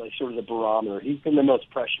me is sort of the barometer. He's been the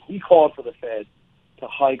most prescient. He called for the Fed to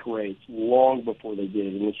hike rates long before they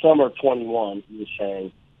did. In the summer of 21, he was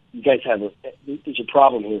saying, you guys there's a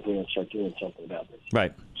problem here if we're going to start doing something about this.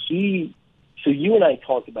 Right. So you and I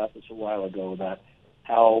talked about this a while ago about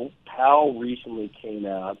how Powell recently came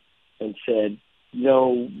out and said,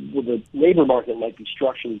 the labor market might be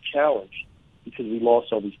structurally challenged because we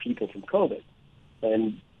lost all these people from COVID.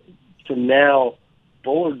 And so now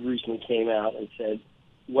Bullard recently came out and said,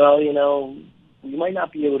 well, we might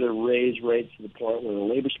not be able to raise rates to the point where the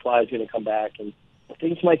labor supply is going to come back, and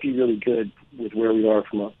things might be really good with where we are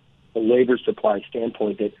from a labor supply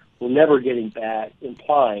standpoint, that we're never getting back,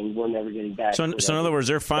 implying we're never getting back. So in other words,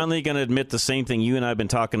 they're finally going to admit the same thing you and I have been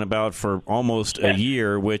talking about for almost a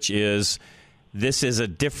year, which is this is a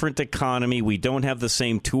different economy. We don't have the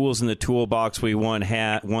same tools in the toolbox we once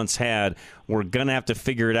had. We're going to have to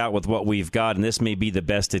figure it out with what we've got, and this may be the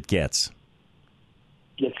best it gets.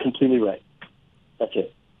 That's completely right. That's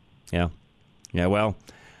it. Yeah. Well,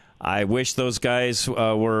 I wish those guys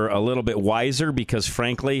were a little bit wiser because,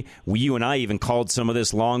 frankly, you and I even called some of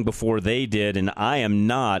this long before they did, and I am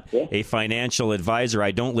not a financial advisor.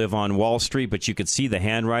 I don't live on Wall Street, but you could see the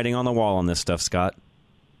handwriting on the wall on this stuff, Scott.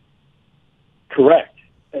 Correct.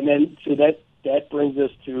 And then so that brings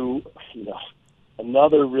us to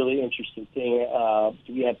another really interesting thing.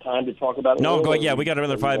 Do we have time to talk about it? No, go ahead. Yeah, we got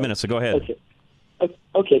another 5 minutes, so go ahead.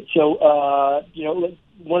 Okay. So,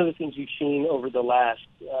 one of the things we've seen over the last,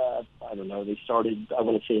 they started, I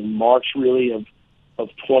want to say in March, really, of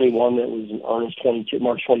 21, that was in earnest,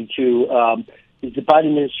 March 22, is the Biden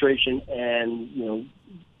administration and,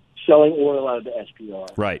 selling oil out of the SPR.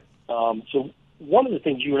 Right. So one of the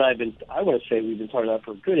things you and I we've been talking about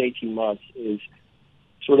for a good 18 months is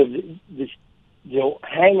sort of this,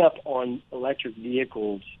 hang up on electric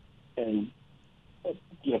vehicles and,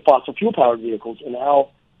 fossil fuel powered vehicles, and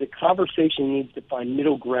how the conversation needs to find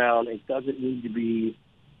middle ground. It doesn't need to be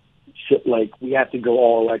like we have to go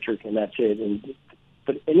all electric and that's it.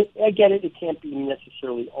 But I get it. It can't be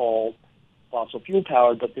necessarily all fossil fuel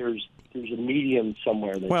powered, but there's a medium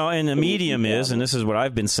somewhere. And the medium is, and this is what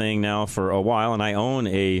I've been saying now for a while, and I own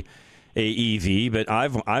a EV, but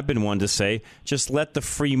I've been one to say, just let the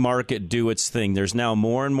free market do its thing. There's now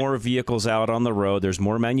more and more vehicles out on the road. There's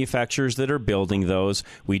more manufacturers that are building those.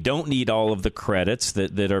 We don't need all of the credits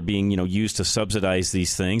that are being used to subsidize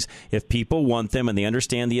these things. If people want them and they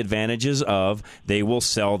understand the advantages of, they will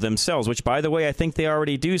sell themselves, which, by the way, I think they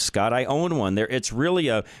already do, Scott. I own one. It's really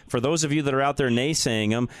for those of you that are out there naysaying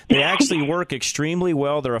them, they actually work extremely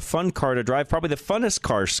well. They're a fun car to drive, probably the funnest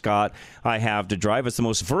car, Scott, I have to drive. It's the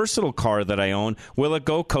most versatile car that I own. Will it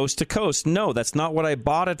go coast to coast? No, that's not what I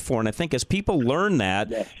bought it for. And I think as people learn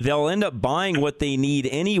that, they'll end up buying what they need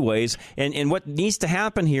anyways. And what needs to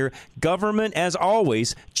happen here, government, as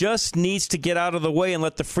always, just needs to get out of the way and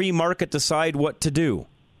let the free market decide what to do.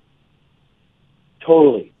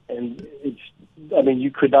 Totally. And you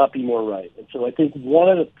could not be more right. And so I think one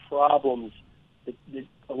of the problems that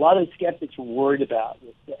a lot of the skeptics were worried about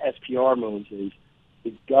with the SPR moves is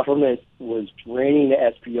the government was draining the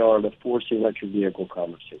SPR to force the electric vehicle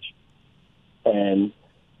conversation. And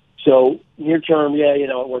so near term,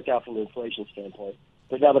 it worked out from an inflation standpoint.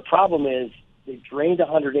 But now the problem is they drained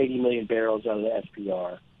 180 million barrels out of the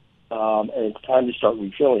SPR, and it's time to start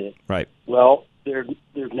refilling it. Right. Well, there's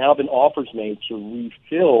now been offers made to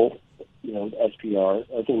refill, the SPR.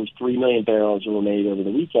 I think it was 3 million barrels that were made over the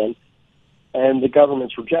weekend, and the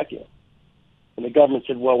government's rejecting it. And the government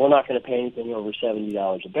said, well, we're not going to pay anything over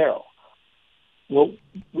 $70 a barrel. Well,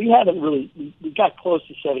 we got close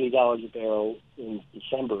to $70 a barrel in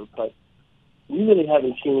December, but we really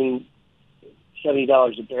haven't seen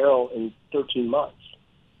 $70 a barrel in 13 months.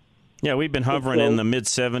 Yeah, we've been hovering in the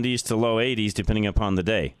mid-70s to low 80s, depending upon the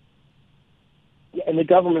day. Yeah, and the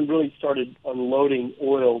government really started unloading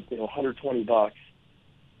oil, $120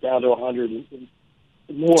 down to $100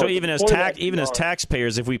 more. So even as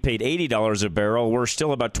taxpayers, if we paid $80 a barrel, we're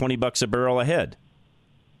still about $20 a barrel ahead.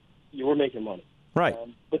 Yeah, we're making money. Right.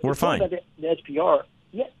 But we're fine. The SPR,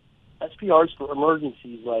 SPRs for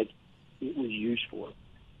emergencies like it was used for.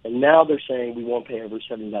 And now they're saying we won't pay over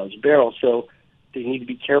 $70 a barrel. So they need to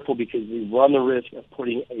be careful because they run the risk of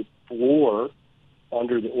putting a floor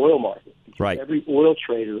under the oil market. Right. Every oil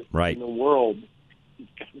trader in the world is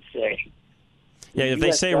going to say. Yeah, if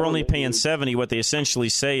they say we're only paying 70, what they essentially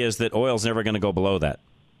say is that oil's never going to go below that.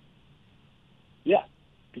 Yeah,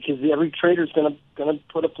 because every trader is going to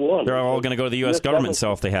put a floor on. They're all going to go to the U.S. government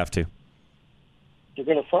sell if they have to. They're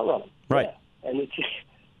going to front run them. Right. Yeah.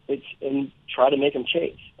 And and try to make them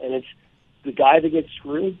chase. And it's the guy that gets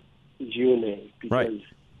screwed is you and me, because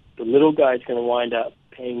the little guy's going to wind up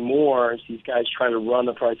paying more as these guys trying to run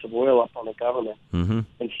the price of oil up on the government,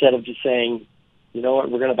 instead of just saying, you know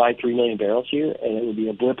what, we're going to buy 3 million barrels here, and it would be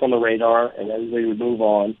a blip on the radar, and everybody would move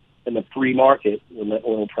on, and the free market would let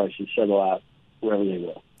oil prices settle out wherever they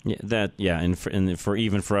will.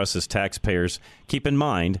 And for us as taxpayers, keep in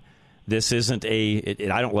mind, this isn't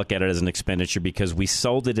I don't look at it as an expenditure because we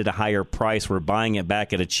sold it at a higher price. We're buying it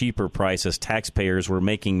back at a cheaper price. As taxpayers, we're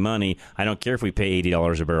making money. I don't care if we pay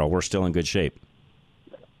 $80 a barrel. We're still in good shape.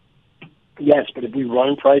 Yes, but if we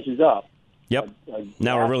run prices up,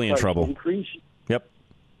 now we're really in trouble. Increase,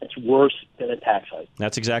 it's worse than a tax hike.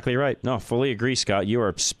 That's exactly right. No, fully agree, Scott. You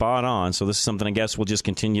are spot on. So this is something I guess we'll just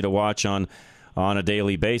continue to watch on a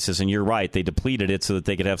daily basis. And you're right. They depleted it so that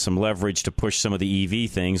they could have some leverage to push some of the EV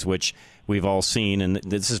things, which we've all seen. And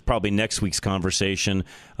this is probably next week's conversation.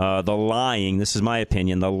 The lying, this is my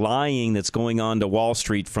opinion, the lying that's going on to Wall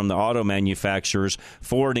Street from the auto manufacturers,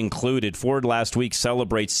 Ford included. Ford last week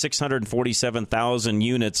celebrates 647,000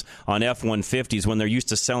 units on F-150s when they're used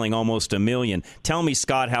to selling almost 1 million. Tell me,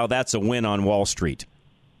 Scott, how that's a win on Wall Street.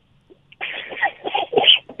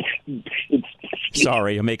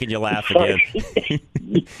 Sorry, I'm making you laugh again.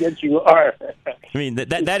 Yes, you are. I mean,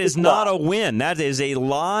 that is not a win. That is a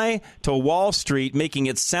lie to Wall Street, making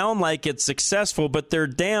it sound like it's successful, but they're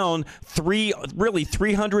down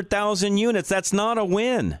 300,000 units. That's not a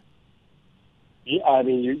win. Yeah, I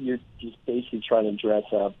mean, you're just basically trying to dress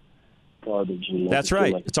up garbage. That's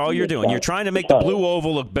right. It's all you're doing. You're trying to make the blue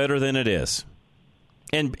oval look better than it is.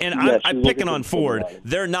 And yes, I'm picking on Ford.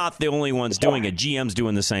 They're not the only ones doing it. GM's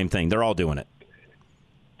doing the same thing. They're all doing it.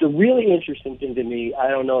 The really interesting thing to me, I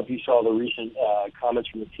don't know if you saw the recent comments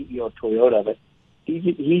from the CEO of Toyota, but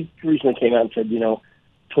he recently came out and said,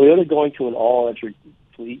 Toyota going to an all-electric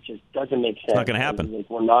fleet just doesn't make sense. It's not going to happen.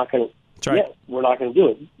 We're not going to. That's right. Yeah, we're not going to do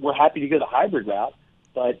it. We're happy to go the hybrid route,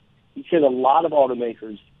 but he said a lot of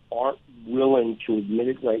automakers aren't willing to admit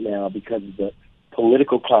it right now because of the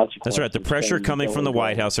political consequences. That's right. The pressure coming from the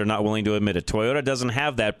White House, they're not willing to admit it. Toyota doesn't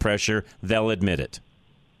have that pressure. They'll admit it.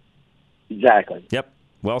 Exactly. Yep.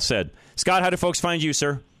 Well said. Scott, how do folks find you,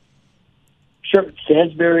 sir? Sure.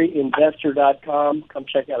 SansburyInvestor.com. Come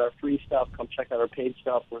check out our free stuff. Come check out our paid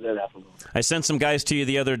stuff. We're there afterwards. I sent some guys to you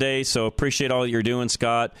the other day, so appreciate all that you're doing,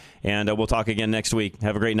 Scott. And we'll talk again next week.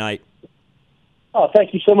 Have a great night. Oh,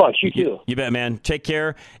 thank you so much. You too. You bet, man. Take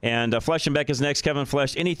care. And Flesh and Beck is next. Kevin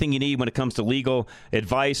Flesh, anything you need when it comes to legal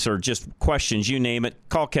advice or just questions, you name it,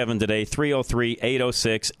 call Kevin today,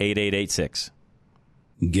 303-806-8886.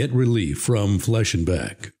 Get relief from Flesh and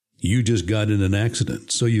Beck. You just got in an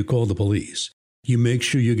accident, so you call the police. You make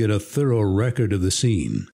sure you get a thorough record of the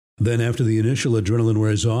scene. Then after the initial adrenaline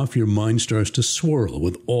wears off, your mind starts to swirl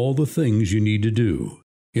with all the things you need to do.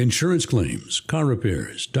 Insurance claims, car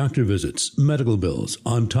repairs, doctor visits, medical bills,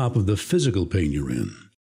 on top of the physical pain you're in.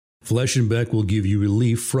 Flesh and Beck will give you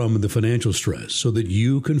relief from the financial stress so that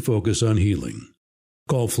you can focus on healing.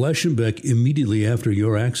 Call Flesh and Beck immediately after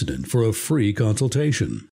your accident for a free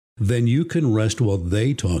consultation. Then you can rest while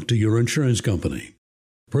they talk to your insurance company.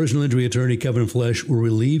 Personal injury attorney Kevin Flesh will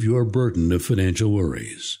relieve your burden of financial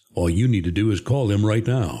worries. All you need to do is call him right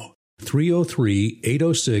now.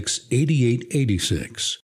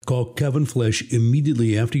 303-806-8886. Call Kevin Flesh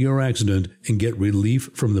immediately after your accident and get relief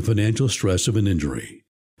from the financial stress of an injury.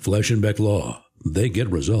 Flesh and Beck Law. They get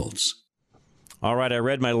results. All right, I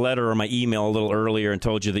read my letter or my email a little earlier and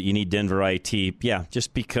told you that you need Denver IT. Yeah,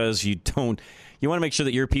 just because you want to make sure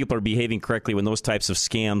that your people are behaving correctly when those types of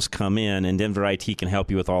scams come in, and Denver IT can help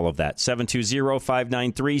you with all of that.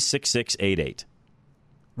 720-593-6688.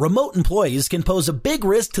 Remote employees can pose a big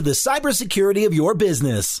risk to the cybersecurity of your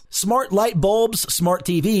business. Smart light bulbs, smart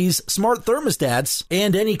TVs, smart thermostats,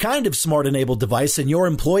 and any kind of smart-enabled device in your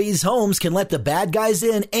employees' homes can let the bad guys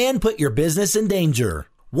in and put your business in danger.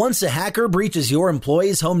 Once a hacker breaches your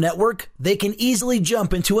employees' home network, they can easily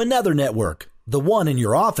jump into another network, the one in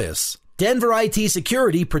your office. Denver IT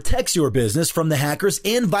Security protects your business from the hackers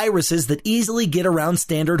and viruses that easily get around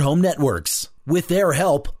standard home networks. With their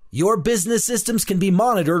help, your business systems can be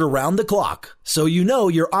monitored around the clock, so you know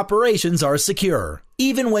your operations are secure,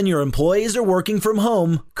 even when your employees are working from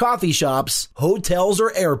home, coffee shops, hotels,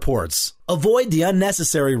 or airports. Avoid the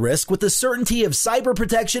unnecessary risk with the certainty of cyber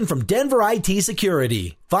protection from Denver IT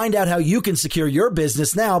Security. Find out how you can secure your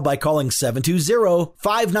business now by calling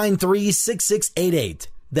 720-593-6688.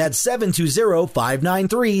 That's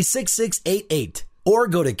 720-593-6688. Or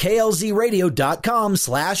go to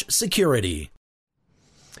klzradio.com/security.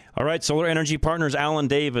 All right, Solar Energy Partners, Alan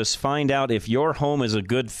Davis. Find out if your home is a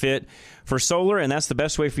good fit for solar, and that's the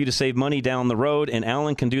best way for you to save money down the road. And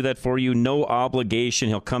Alan can do that for you, no obligation.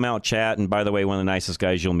 He'll come out, chat, and by the way, one of the nicest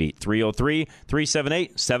guys you'll meet.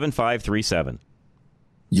 303-378-7537.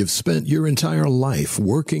 You've spent your entire life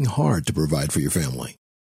working hard to provide for your family.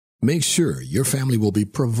 Make sure your family will be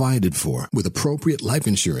provided for with appropriate life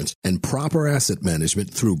insurance and proper asset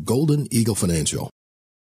management through Golden Eagle Financial.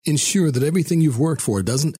 Ensure that everything you've worked for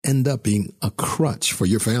doesn't end up being a crutch for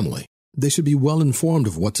your family. They should be well informed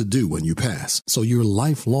of what to do when you pass, so your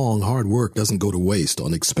lifelong hard work doesn't go to waste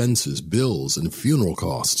on expenses, bills, and funeral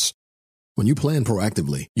costs. When you plan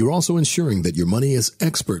proactively, you're also ensuring that your money is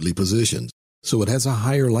expertly positioned, so it has a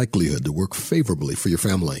higher likelihood to work favorably for your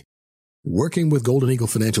family. Working with Golden Eagle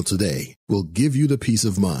Financial today will give you the peace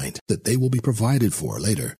of mind that they will be provided for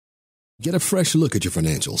later. Get a fresh look at your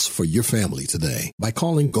financials for your family today by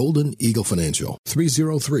calling Golden Eagle Financial,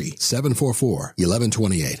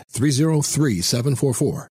 303-744-1128,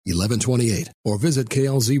 303-744-1128, or visit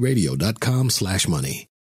klzradio.com/money.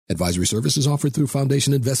 Advisory services offered through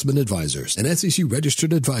Foundation Investment Advisors, an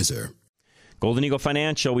SEC-registered advisor. Golden Eagle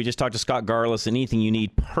Financial, we just talked to Scott Garlis. Anything you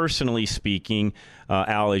need personally speaking,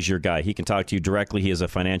 Al is your guy. He can talk to you directly. He is a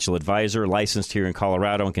financial advisor, licensed here in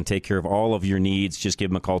Colorado, and can take care of all of your needs. Just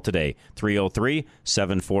give him a call today,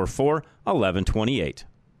 303-744-1128.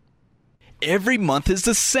 Every month is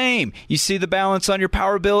the same. You see the balance on your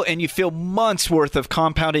power bill and you feel months worth of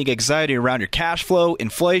compounding anxiety around your cash flow,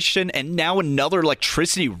 inflation, and now another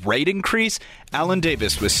electricity rate increase. Alan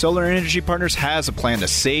Davis with Solar Energy Partners has a plan to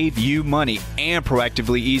save you money and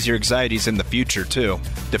proactively ease your anxieties in the future, too.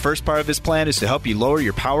 The first part of his plan is to help you lower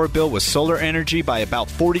your power bill with solar energy by about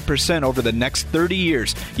 40% over the next 30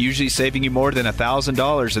 years, usually saving you more than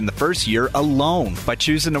 $1,000 in the first year alone. By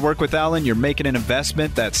choosing to work with Alan, you're making an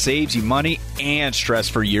investment that saves you money and stress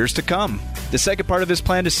for years to come. The second part of his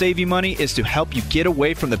plan to save you money is to help you get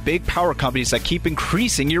away from the big power companies that keep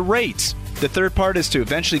increasing your rates. The third part is to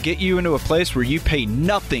eventually get you into a place where you pay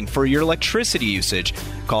nothing for your electricity usage.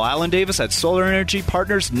 Call Alan Davis at Solar Energy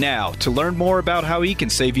Partners now to learn more about how he can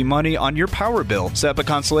save you money on your power bill. Set up a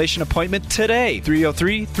consultation appointment today,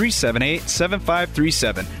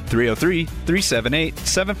 303-378-7537,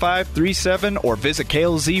 303-378-7537, or visit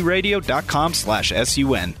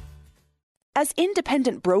klzradio.com/sun. As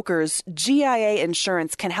independent brokers, GIA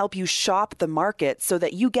Insurance can help you shop the market so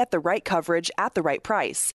that you get the right coverage at the right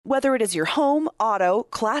price. Whether it is your home, auto,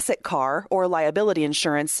 classic car, or liability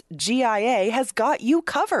insurance, GIA has got you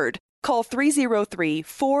covered. Call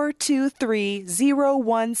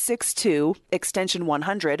 303-423-0162, extension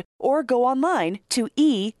 100, or go online to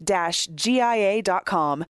e-gia.com.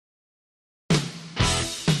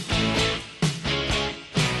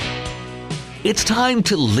 It's time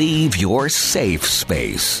to leave your safe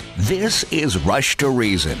space. This is Rush to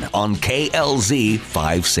Reason on KLZ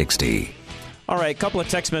 560. All right, a couple of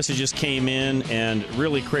text messages came in, and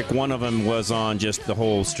really quick, one of them was on just the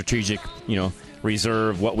whole strategic,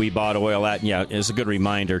 reserve, what we bought oil at. And yeah, it's a good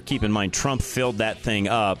reminder. Keep in mind, Trump filled that thing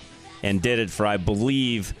up and did it for, I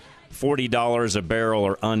believe, $40 a barrel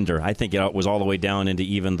or under. I think it was all the way down into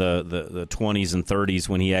even the 20s and 30s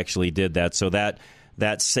when he actually did that. So that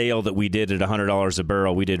sale that we did at $100 a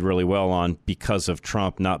barrel, we did really well on because of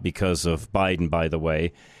Trump, not because of Biden, by the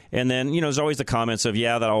way. And then, there's always the comments of,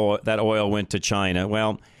 that oil went to China.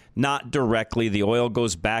 Well, not directly. The oil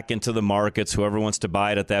goes back into the markets. Whoever wants to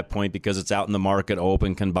buy it at that point because it's out in the market,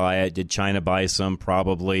 open, can buy it. Did China buy some?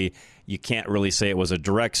 Probably. You can't really say it was a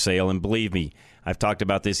direct sale. And believe me, I've talked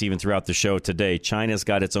about this even throughout the show today. China's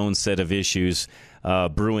got its own set of issues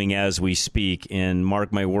brewing as we speak. And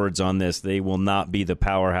mark my words on this, they will not be the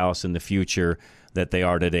powerhouse in the future that they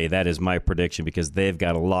are today. That is my prediction, because they've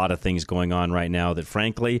got a lot of things going on right now that,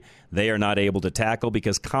 frankly, they are not able to tackle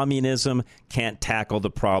because communism can't tackle the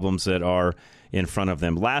problems that are in front of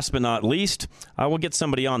them. Last but not least, I will get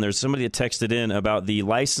somebody on. There's somebody that texted in about the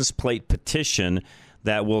license plate petition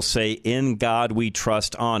that will say, "In God We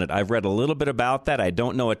Trust" on it. I've read a little bit about that. I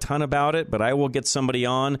don't know a ton about it, but I will get somebody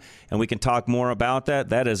on and we can talk more about that.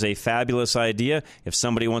 That is a fabulous idea. If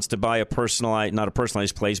somebody wants to buy not a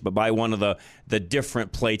personalized plate, but buy one of the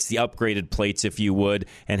different plates, the upgraded plates, if you would,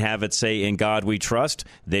 and have it say, "In God We Trust,"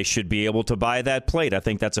 they should be able to buy that plate. I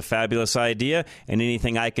think that's a fabulous idea, and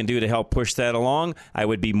anything I can do to help push that along, I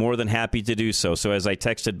would be more than happy to do so. So as I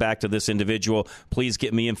texted back to this individual, please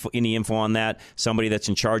get me any info on that. Somebody that's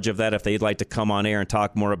in charge of that. If they'd like to come on air and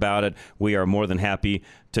talk more about it, we are more than happy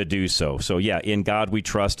to do so. So, yeah, in God we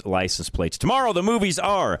trust license plates. Tomorrow, the movies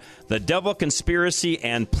are The Devil, Conspiracy,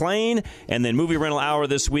 and Plane. And then Movie Rental Hour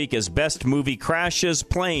this week is Best Movie Crashes,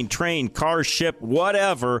 Plane, Train, Car, Ship,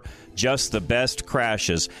 whatever. Just the best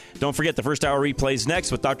crashes. Don't forget the first hour replays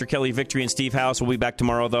next with Dr. Kelly Victory and Steve House. We'll be back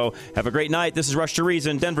tomorrow, though. Have a great night. This is Rush to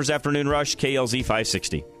Reason, Denver's Afternoon Rush, KLZ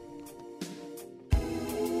 560.